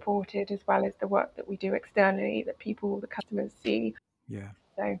can be supported, as well as the work that we do externally that people, the customers, see. Yeah.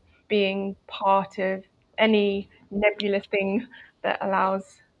 So being part of any nebulous thing that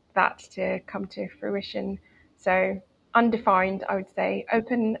allows that to come to fruition. So undefined, I would say,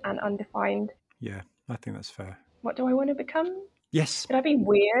 open and undefined. Yeah, I think that's fair. What do I want to become? Yes. Could I be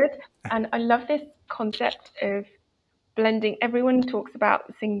weird? And I love this concept of blending. Everyone talks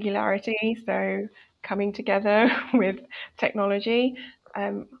about singularity, so coming together with technology.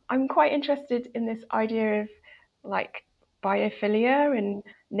 I'm quite interested in this idea of like biophilia and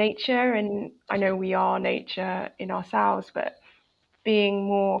nature, and I know we are nature in ourselves, but being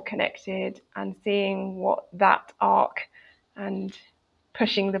more connected and seeing what that arc and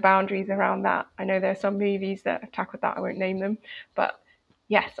pushing the boundaries around that. I know there are some movies that have tackled that, I won't name them, but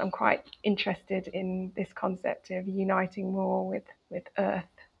yes, I'm quite interested in this concept of uniting more with Earth.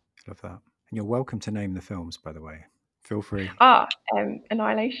 Love that. And you're welcome to name the films, by the way. Feel free.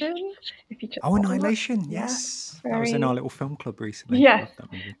 Annihilation. If you check Annihilation, yes. That was in our little film club recently. Yes, love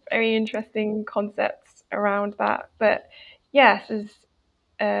that movie. Very interesting concepts around that. But yes, as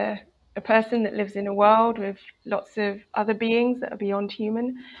a person that lives in a world with lots of other beings that are beyond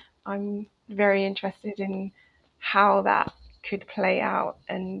human, I'm very interested in how that could play out,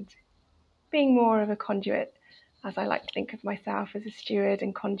 and being more of a conduit, as I like to think of myself, as a steward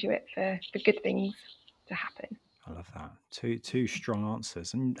and conduit for good things to happen. I love that. Two strong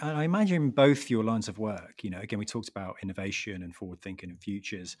answers. And I imagine both your lines of work, again, we talked about innovation and forward thinking and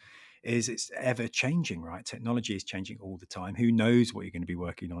futures, it's ever changing, right? Technology is changing all the time. Who knows what you're going to be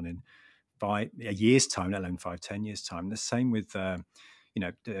working on in a year's time, let alone 5-10 years time. The same with the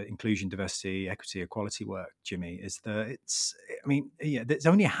inclusion, diversity, equity, equality work, Jimmy, there's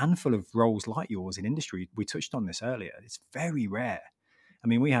only a handful of roles like yours in industry. We touched on this earlier. It's very rare. I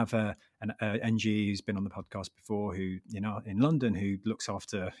mean, we have an NG who's been on the podcast before, who, in London, who looks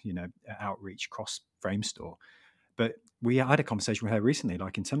after, outreach across Framestore. But I had a conversation with her recently,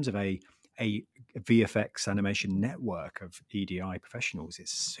 like in terms of a VFX animation network of EDI professionals,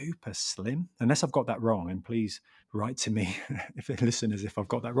 it's super slim. Unless I've got that wrong, and please write to me if listeners if I've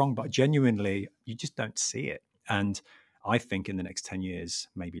got that wrong. But genuinely, you just don't see it. And I think in the next 10 years,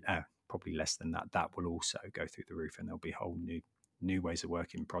 maybe probably less than that, that will also go through the roof, and there'll be whole new ways of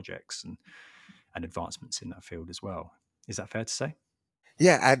working, projects and advancements in that field as well. Is that fair to say?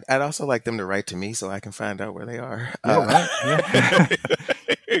 Yeah, I'd also like them to write to me so I can find out where they are. Yeah, right. Yeah.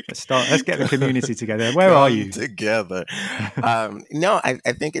 Let's get the community together. Where are you? Together. No, I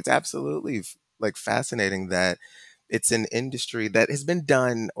think it's absolutely like fascinating that it's an industry that has been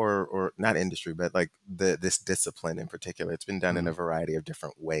done, or not industry, but like this discipline in particular. It's been done in a variety of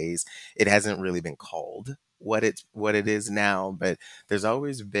different ways. It hasn't really been called what it is now, but there's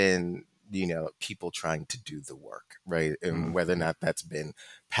always been people trying to do the work, right? And whether or not that's been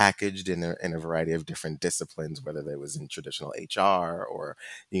packaged in a variety of different disciplines, whether that was in traditional HR or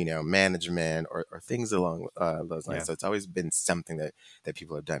management or things along those lines. Yeah. So it's always been something that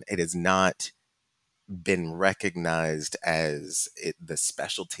people have done. It is not been recognized as the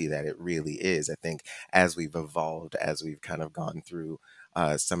specialty that it really is. I think as we've evolved, as we've kind of gone through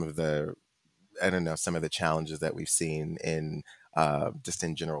some of the, I don't know, some of the challenges that we've seen in just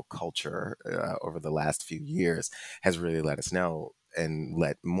in general culture over the last few years, has really let us know and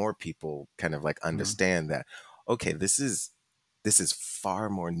let more people kind of like understand that, okay, this is far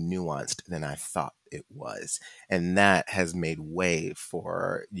more nuanced than I thought it was. And that has made way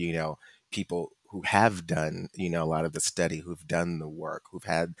for, people who have done, a lot of the study, who've done the work, who've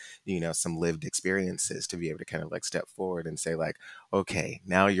had, some lived experiences, to be able to kind of like step forward and say like, okay,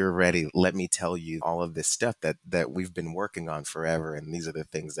 now you're ready. Let me tell you all of this stuff that we've been working on forever. And these are the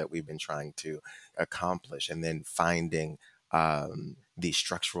things that we've been trying to accomplish. And then finding the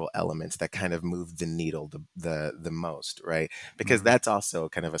structural elements that kind of move the needle the most, right? Because that's also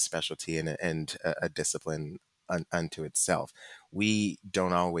kind of a specialty and a discipline unto itself. We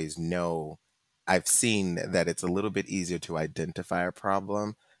don't always know. I've seen that it's a little bit easier to identify a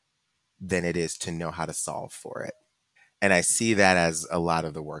problem than it is to know how to solve for it. And I see that as a lot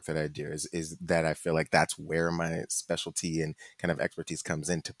of the work that I do is that I feel like that's where my specialty and kind of expertise comes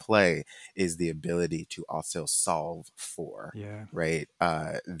into play, is the ability to also solve for, right,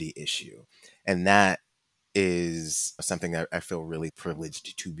 the issue. And that is something that I feel really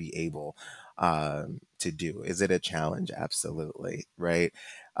privileged to be able to do. Is it a challenge? Absolutely, right?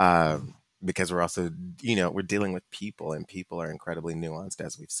 Because we're also, we're dealing with people, and people are incredibly nuanced,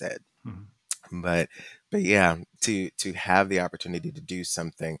 as we've said. But yeah, to have the opportunity to do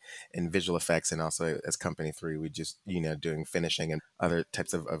something in visual effects, and also as Company 3, we just, doing finishing and other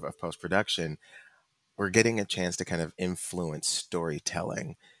types of post-production, we're getting a chance to kind of influence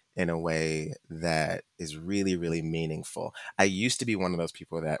storytelling in a way that is really, really meaningful. I used to be one of those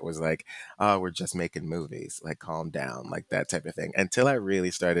people that was like, oh, we're just making movies, like calm down, like that type of thing, until I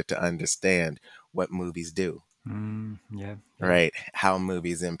really started to understand what movies do. Right. How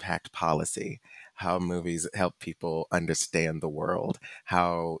movies impact policy, how movies help people understand the world,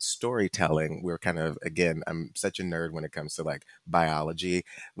 how storytelling, we're kind of, again, I'm such a nerd when it comes to like biology.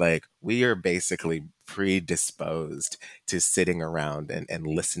 Like, we are basically predisposed to sitting around and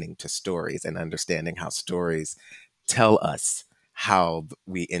listening to stories and understanding how stories tell us how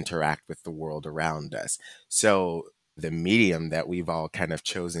we interact with the world around us. So the medium that we've all kind of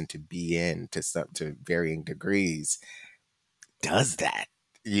chosen to be in to varying degrees does that,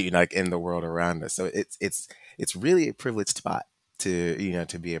 like in the world around us. So it's really a privileged spot to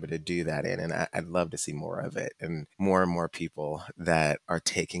be able to do that in. And I'd love to see more of it, and more people that are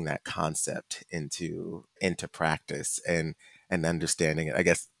taking that concept into practice and understanding it, I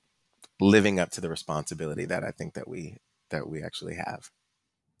guess, living up to the responsibility that I think that we actually have.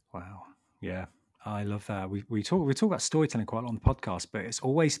 Wow. Yeah. I love that. We talk about storytelling quite a lot on the podcast, but it's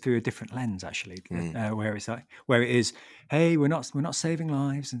always through a different lens, actually, where it's like, where it is, hey, we're not saving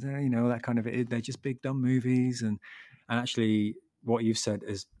lives, and that kind of it. They're just big dumb movies, and actually, what you've said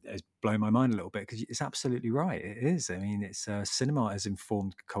has blown my mind a little bit, because it's absolutely right. It is. I mean, it's cinema has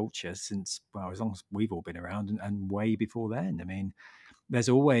informed culture since, well, as long as we've all been around, and way before then. I mean, there's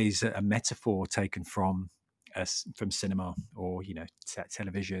always a metaphor taken from cinema, or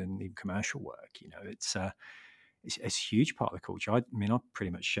television, even commercial work. It's a huge part of the culture. I mean, I pretty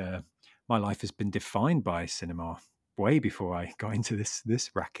much my life has been defined by cinema way before I got into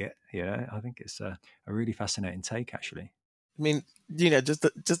this racket. I think it's a really fascinating take, actually. I mean, just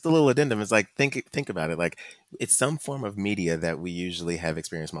a little addendum is like, think about it. Like, it's some form of media that we usually have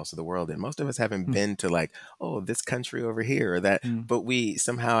experienced most of the world in. Most of us haven't been to like, oh, this country over here or that, but we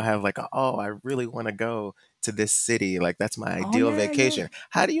somehow have like, oh, I really want to go to this city. Like, that's my ideal vacation.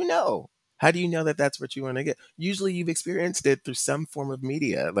 How do you know? How do you know that that's what you want to get? Usually you've experienced it through some form of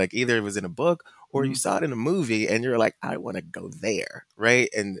media, like either it was in a book or you saw it in a movie and you're like, I want to go there, right?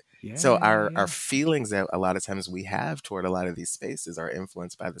 And so our feelings that a lot of times we have toward a lot of these spaces are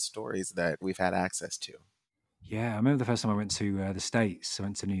influenced by the stories that we've had access to. Yeah, I remember the first time I went to the States. I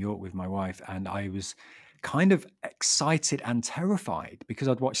went to New York with my wife, and I was kind of excited and terrified, because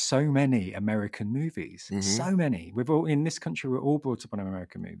I'd watched so many American movies. So many. In this country, we're all brought up on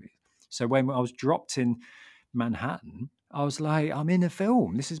American movies. So when I was dropped in Manhattan, I was like, I'm in a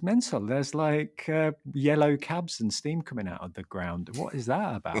film. This is mental. There's like yellow cabs and steam coming out of the ground. What is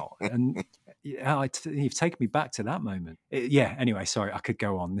that about? And you've taken me back to that moment. Anyway, sorry, I could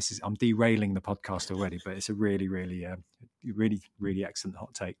go on. I'm derailing the podcast already, but it's a really, really, really, really excellent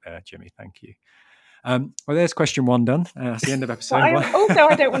hot take there, Jimmy. Thank you. Well, there's question one done. That's the end of episode one.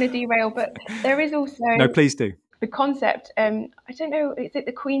 I don't want to derail, but there is also no, please do. The concept. I don't know. Is it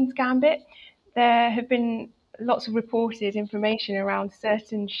the Queen's Gambit? There have been lots of reported information around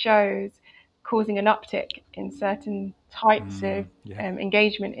certain shows causing an uptick in certain types of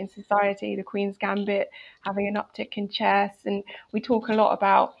engagement in society. The Queen's Gambit having an uptick in chess, and we talk a lot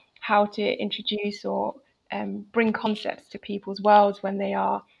about how to introduce or bring concepts to people's worlds when they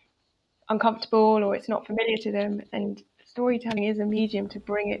are uncomfortable or it's not familiar to them. And storytelling is a medium to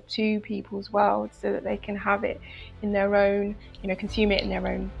bring it to people's worlds so that they can have it in their own, consume it in their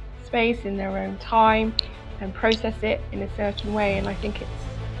own space, in their own time, and process it in a certain way. And I think it's,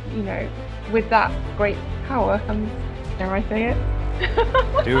 with that great power comes, dare I say it?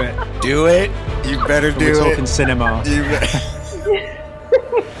 Do it. Do it. You better do it. We're talking cinema.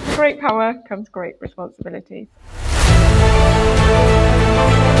 Great power comes great responsibilities.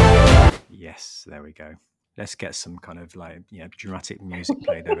 Yes, there we go. Let's get some kind of dramatic music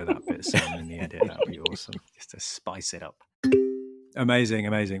played over that bit in the edit. That would be awesome, just to spice it up. Amazing.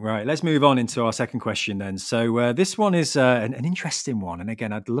 Right, let's move on into our second question then. So this one is an interesting one. And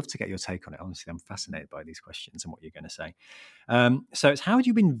again, I'd love to get your take on it. Honestly, I'm fascinated by these questions and what you're going to say. So it's, how do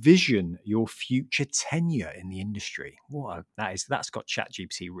you envision your future tenure in the industry? That's got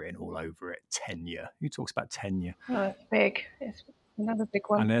ChatGPT written all over it. Tenure. Who talks about tenure? Oh, it's big. It's another big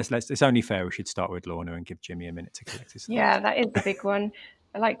one. And it's only fair we should start with Lorna and give Jimmy a minute to collect his thoughts. Yeah, that is the big one.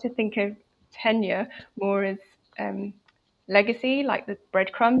 I like to think of tenure more as legacy, like the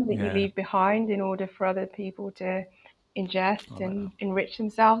breadcrumbs that you leave behind in order for other people to ingest and enrich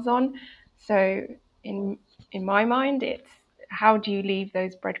themselves on. So in my mind, it's how do you leave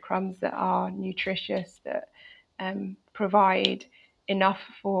those breadcrumbs that are nutritious, that provide enough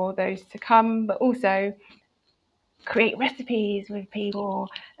for those to come, but also create recipes with people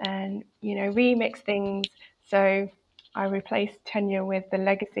and, remix things. So I replaced tenure with the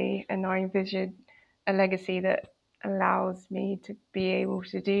legacy, and I envision a legacy that allows me to be able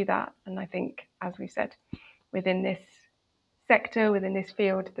to do that. And I think, as we said, within this sector, within this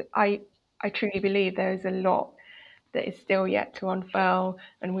field, that I truly believe there is a lot that is still yet to unfurl,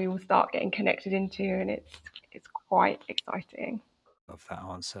 and we will start getting connected into, and it's quite exciting. Love that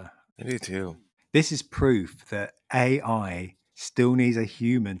answer. I do too. This is proof that AI still needs a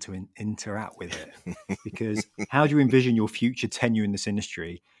human to interact with it, because how do you envision your future tenure in this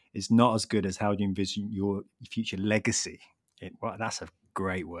industry is not as good as how do you envision your future legacy. That's a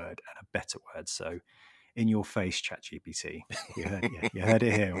great word and a better word. So in your face, ChatGPT. You heard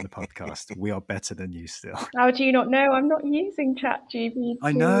it here on the podcast. We are better than you still. How do you not know? I'm not using ChatGPT.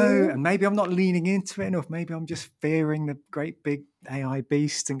 I know, and maybe I'm not leaning into it enough. Maybe I'm just fearing the great big AI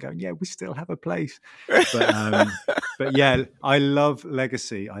beast and going, yeah, we still have a place. But yeah, I love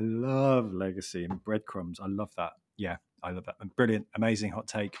legacy. I love legacy and breadcrumbs. I love that. Yeah, I love that. Brilliant, amazing hot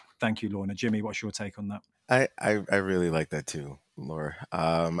take. Thank you, Lorna. Jimmy, what's your take on that? I really like that too, Laura.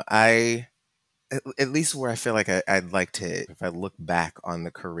 At least where I feel like I'd like to, if I look back on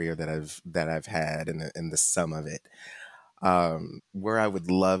the career that I've had and the sum of it, where I would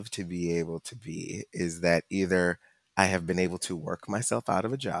love to be able to be is that either I have been able to work myself out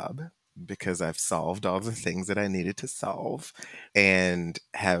of a job because I've solved all the things that I needed to solve and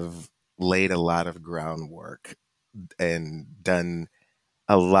have laid a lot of groundwork and done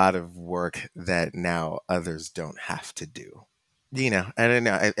a lot of work that now others don't have to do. I don't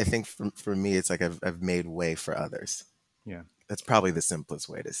know. I think for me, it's like I've made way for others. Yeah. That's probably the simplest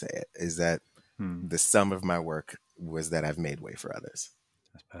way to say it, is that the sum of my work was that I've made way for others.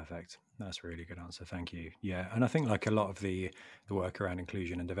 That's perfect. That's a really good answer. Thank you. Yeah. And I think like a lot of the work around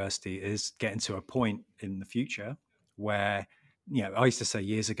inclusion and diversity is getting to a point in the future where, I used to say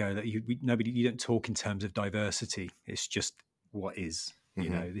years ago that you don't talk in terms of diversity. It's just what is,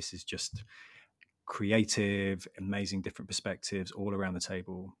 this is just creative, amazing, different perspectives all around the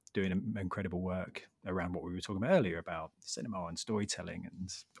table, doing incredible work around what we were talking about earlier about cinema and storytelling and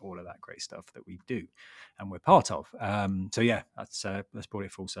all of that great stuff that we do and we're part of. So yeah, let's brought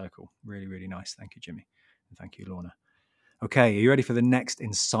it full circle. Really, really nice. Thank you, Jimmy. And thank you, Lorna. Okay, are you ready for the next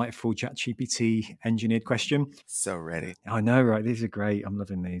insightful ChatGPT engineered question? So ready. I know, right? These are great. I'm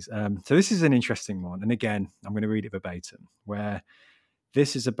loving these. So this is an interesting one. And again, I'm going to read it verbatim, where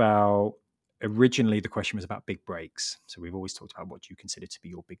this is about, originally the question was about big breaks. So we've always talked about what you consider to be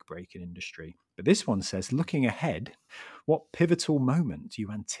your big break in industry. But this one says, looking ahead, what pivotal moment do you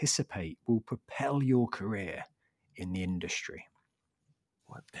anticipate will propel your career in the industry?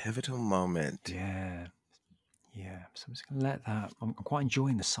 What pivotal moment? Yeah. So I'm just going to let that, I'm quite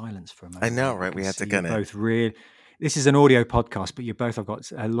enjoying the silence for a moment. I know, right? We had to kind of both really, this is an audio podcast, but you both have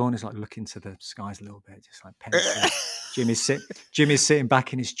got, Lorna's like looking to the skies a little bit, just like pencil. Jimmy's sitting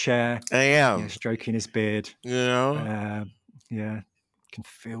back in his chair. I am. Stroking his beard. Yeah. Can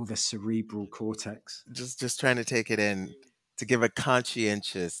feel the cerebral cortex. Just trying to take it in, to give a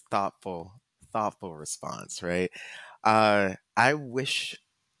conscientious, thoughtful thoughtful response, right? I wish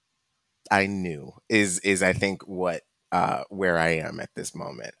I knew is I think what where I am at this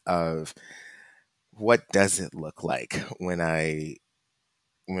moment of what does it look like when I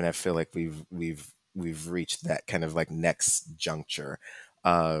feel like we've reached that kind of like next juncture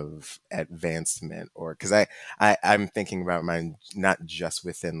of advancement, or because I'm thinking about mine not just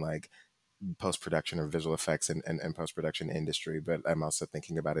within like post production or visual effects and post production industry, but I'm also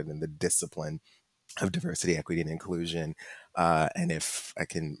thinking about it in the discipline of diversity, equity, and inclusion. And if I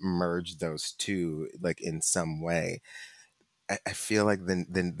can merge those two, like in some way, I feel like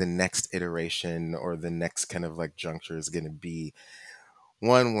the next iteration or the next kind of like juncture is going to be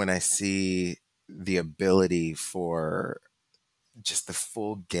one when I see the ability for just the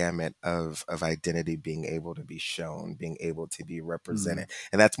full gamut of identity being able to be shown, being able to be represented.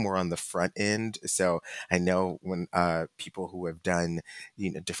 And that's more on the front end. So I know when people who have done,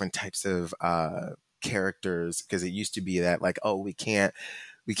 different types of characters, because it used to be that like, oh, we can't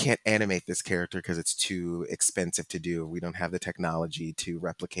animate this character because it's too expensive to do. We don't have the technology to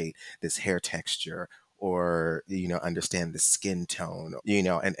replicate this hair texture or understand the skin tone,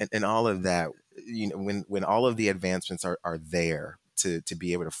 and all of that. When all of the advancements are there to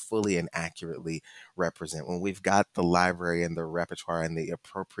be able to fully and accurately represent, when we've got the library and the repertoire and the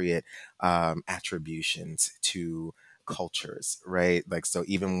appropriate attributions to cultures, right? Like, so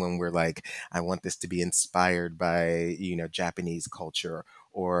even when we're like, I want this to be inspired by Japanese culture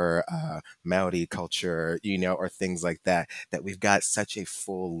or Maori culture, or things like that, that we've got such a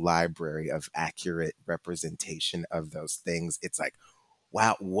full library of accurate representation of those things. It's like,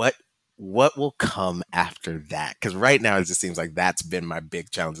 wow, what will come after that? Because right now it just seems like that's been my big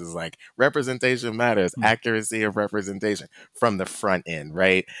challenge, is like representation matters, accuracy of representation from the front end,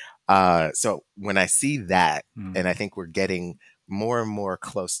 right? So when I see that, and I think we're getting more and more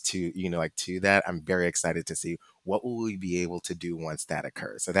close to, like to that, I'm very excited to see what will we be able to do once that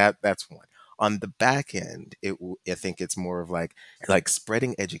occurs. So that's one. On the back end, I think it's more of like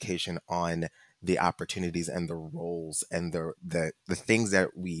spreading education on the opportunities and the roles and the things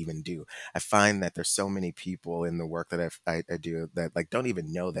that we even do. I find that there's so many people in the work that I do that like don't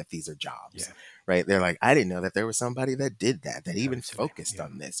even know that these are jobs, right? They're like, I didn't know that there was somebody that did that even focused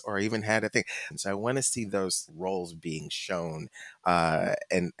on this or even had a thing. And so I want to see those roles being shown.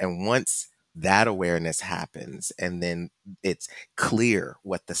 And once that awareness happens, and then it's clear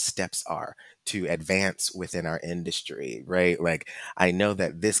what the steps are to advance within our industry, right? Like, I know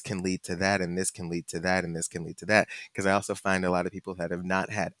that this can lead to that, and this can lead to that, and this can lead to that. Because I also find a lot of people that have not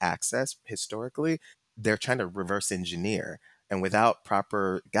had access historically, they're trying to reverse engineer. And without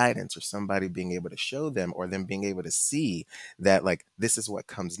proper guidance or somebody being able to show them, or them being able to see that, like, this is what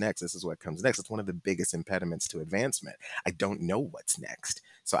comes next, this is what comes next. It's one of the biggest impediments to advancement. I don't know what's next.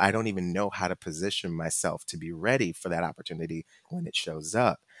 So I don't even know how to position myself to be ready for that opportunity when it shows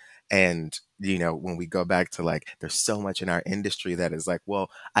up. And, when we go back to like, there's so much in our industry that is like, well,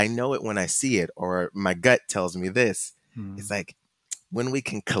 I know it when I see it, or my gut tells me this. It's like, when we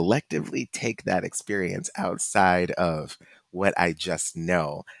can collectively take that experience outside of what I just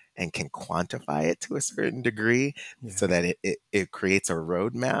know and can quantify it to a certain degree, so that it creates a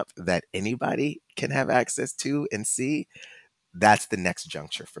roadmap that anybody can have access to and see, that's the next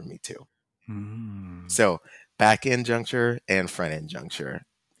juncture for me too. So back end juncture and front end juncture.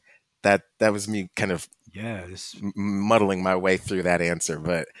 That was me kind of muddling my way through that answer,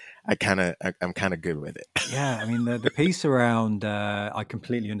 but I'm kind of good with it. Yeah, I mean the piece around I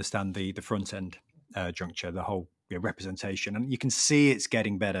completely understand the front end juncture, the whole representation, and you can see it's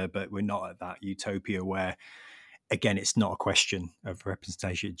getting better, but we're not at that utopia where, again, it's not a question of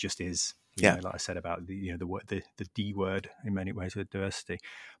representation; it just is. Like I said about the the D word in many ways with diversity,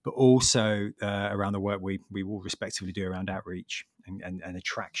 but also around the work we will respectively do around outreach and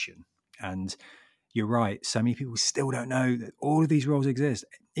attraction. And you're right, so many people still don't know that all of these roles exist.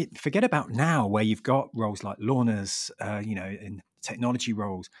 Forget about now, where you've got roles like Lorna's, in technology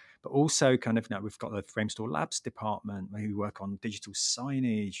roles, but also kind of we've got the Framestore Labs department who work on digital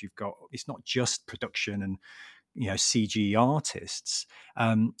signage. You've got, it's not just production and CG artists.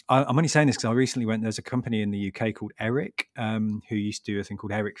 I'm only saying this because I recently there's a company in the UK called Eric, who used to do a thing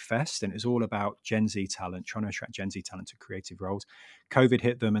called Eric Fest, and it was all about Gen Z talent, trying to attract Gen Z talent to creative roles. COVID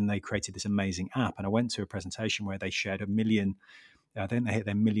hit them and they created this amazing app, and I went to a presentation where they shared 1 million, I think they hit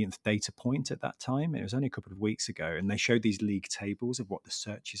their millionth data point at that time. It was only a couple of weeks ago, and they showed these league tables of what the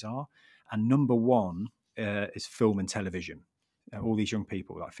searches are, and number one is film and television. All these young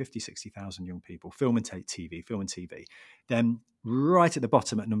people, like 50, 60,000 young people, film and TV. Then right at the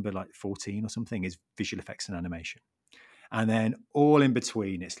bottom at number like 14 or something is visual effects and animation. And then all in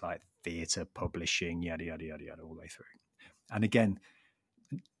between, it's like theatre, publishing, yada, yada, yada, yada, all the way through. And again,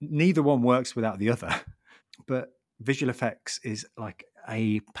 neither one works without the other. But visual effects is like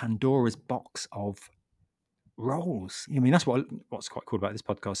a Pandora's box of roles. I mean, that's what's quite cool about this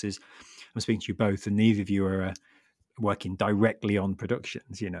podcast is I'm speaking to you both, and neither of you are working directly on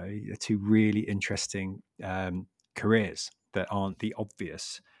productions. You know, two really interesting careers that aren't the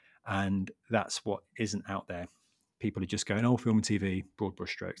obvious, and that's what isn't out there. People are just going, "Oh, film and TV, broad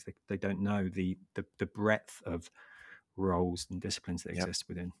brushstrokes." They don't know the breadth of roles and disciplines that exist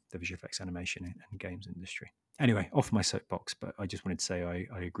within the visual effects, animation, and games industry. Anyway, off my soapbox, but I just wanted to say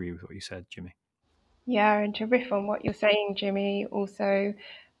I agree with what you said, Jimmy. Yeah, and to riff on what you're saying, Jimmy, also,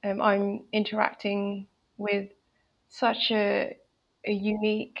 I'm interacting with such a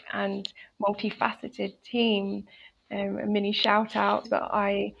unique and multifaceted team. A mini shout out that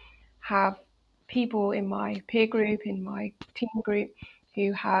I have people in my peer group, in my team group,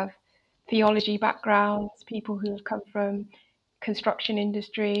 who have theology backgrounds, people who have come from construction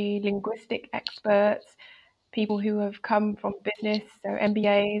industry, linguistic experts, people who have come from business, so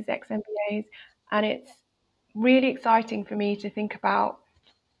MBAs, ex-MBAs, and it's really exciting for me to think about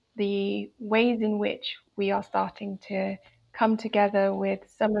the ways in which we are starting to come together with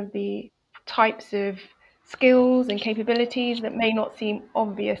some of the types of skills and capabilities that may not seem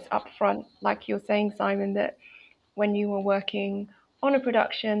obvious up front. Like you're saying, Simon, that when you were working on a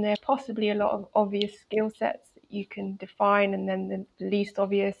production, there are possibly a lot of obvious skill sets that you can define, and then the least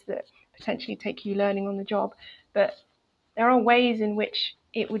obvious that potentially take you learning on the job. But there are ways in which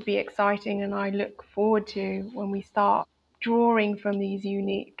it would be exciting, and I look forward to when we start drawing from these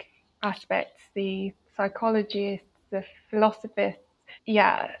unique aspects, the psychologists, the philosophers.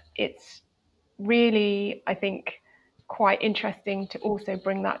 Yeah, it's really, I think, quite interesting to also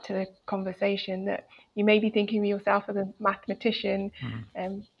bring that to the conversation, that you may be thinking of yourself as a mathematician,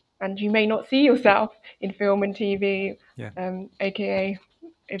 and you may not see yourself in film and TV, aka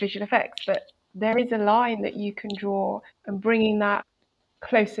visual effects, but there is a line that you can draw, and bringing that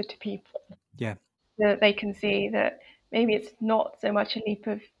closer to people, so that they can see that maybe it's not so much a leap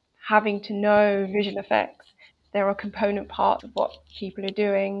of having to know visual effects. There are component parts of what people are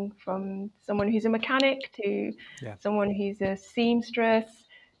doing, from someone who's a mechanic to someone who's a seamstress.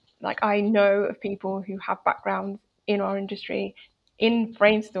 Like, I know of people who have backgrounds in our industry, in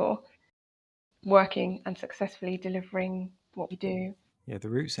Framestore, working and successfully delivering what we do. Yeah, the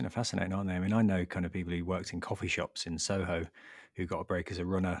roots in are fascinating, aren't they? I mean, I know kind of people who worked in coffee shops in Soho who got a break as a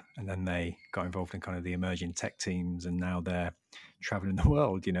runner, and then they got involved in kind of the emerging tech teams, and now they're traveling the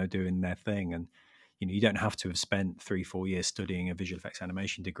world, you know, doing their thing. And, you know, you don't have to have spent 3-4 years studying a visual effects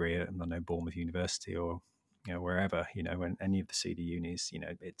animation degree at, I don't know, Bournemouth University or, you know, wherever, you know, when any of the CD unis, you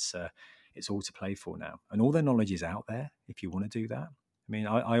know, it's all to play for now. And all their knowledge is out there if you want to do that. I mean,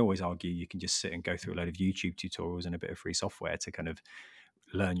 I always argue you can just sit and go through a load of YouTube tutorials and a bit of free software to kind of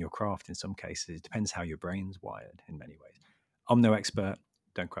learn your craft in some cases. It depends how your brain's wired in many ways. I'm no expert.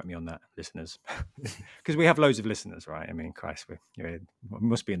 Don't quote me on that, listeners, because we have loads of listeners, right? I mean, Christ, we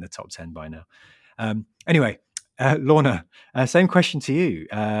must be in the top 10 by now. Anyway, Lorna, same question to you.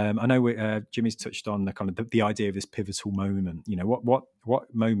 I know Jimmy's touched on the kind of the idea of this pivotal moment. You know,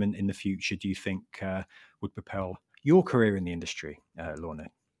 what moment in the future do you think would propel your career in the industry, Lorna?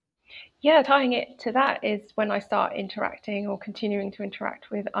 Yeah, tying it to that is when I start interacting or continuing to interact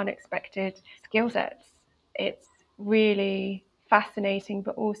with unexpected skill sets. It's really fascinating,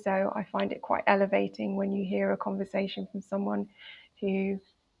 but also I find it quite elevating when you hear a conversation from someone who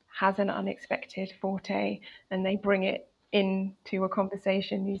has an unexpected forte and they bring it into a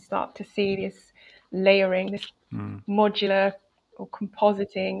conversation. You start to see this layering, this modular or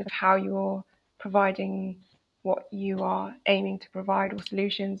compositing of how you're providing what you are aiming to provide, or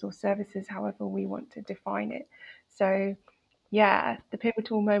solutions or services, however we want to define it. So yeah, the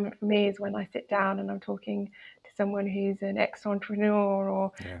pivotal moment for me is when I sit down and I'm talking to someone who's an ex-entrepreneur,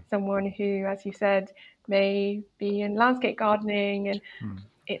 or someone who, as you said, may be in landscape gardening, and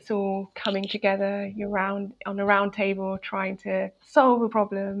it's all coming together on a round table trying to solve a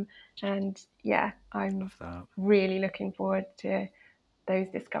problem. And yeah, I'm really looking forward to those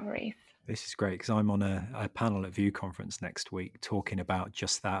discoveries. This is great because I'm on a panel at View Conference next week talking about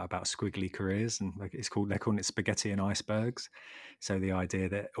just that, about squiggly careers, and they're calling it spaghetti and icebergs. So the idea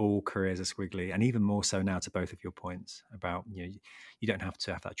that all careers are squiggly, and even more so now, to both of your points about, you know, you don't have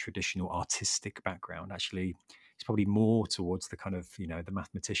to have that traditional artistic background. Actually, it's probably more towards the kind of, you know, the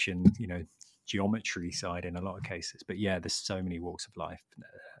mathematician, you know, geometry side in a lot of cases. But yeah, there's so many walks of life,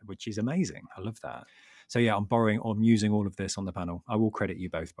 which is amazing. I love that. So yeah, I'm using all of this on the panel. I will credit you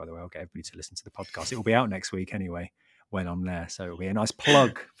both, by the way. I'll get everybody to listen to the podcast. It will be out next week anyway. when I'm there. So it'll be a nice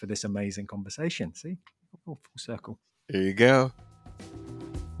plug for this amazing conversation. See, full circle. There you go.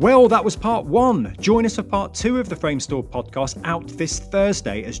 Well, that was part 1. Join us for part 2 of the Framestore podcast out this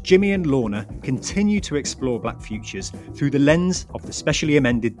Thursday as Jimmy and Lorna continue to explore Black futures through the lens of the specially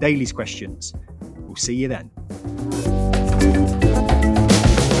amended Dailies questions. We'll see you then.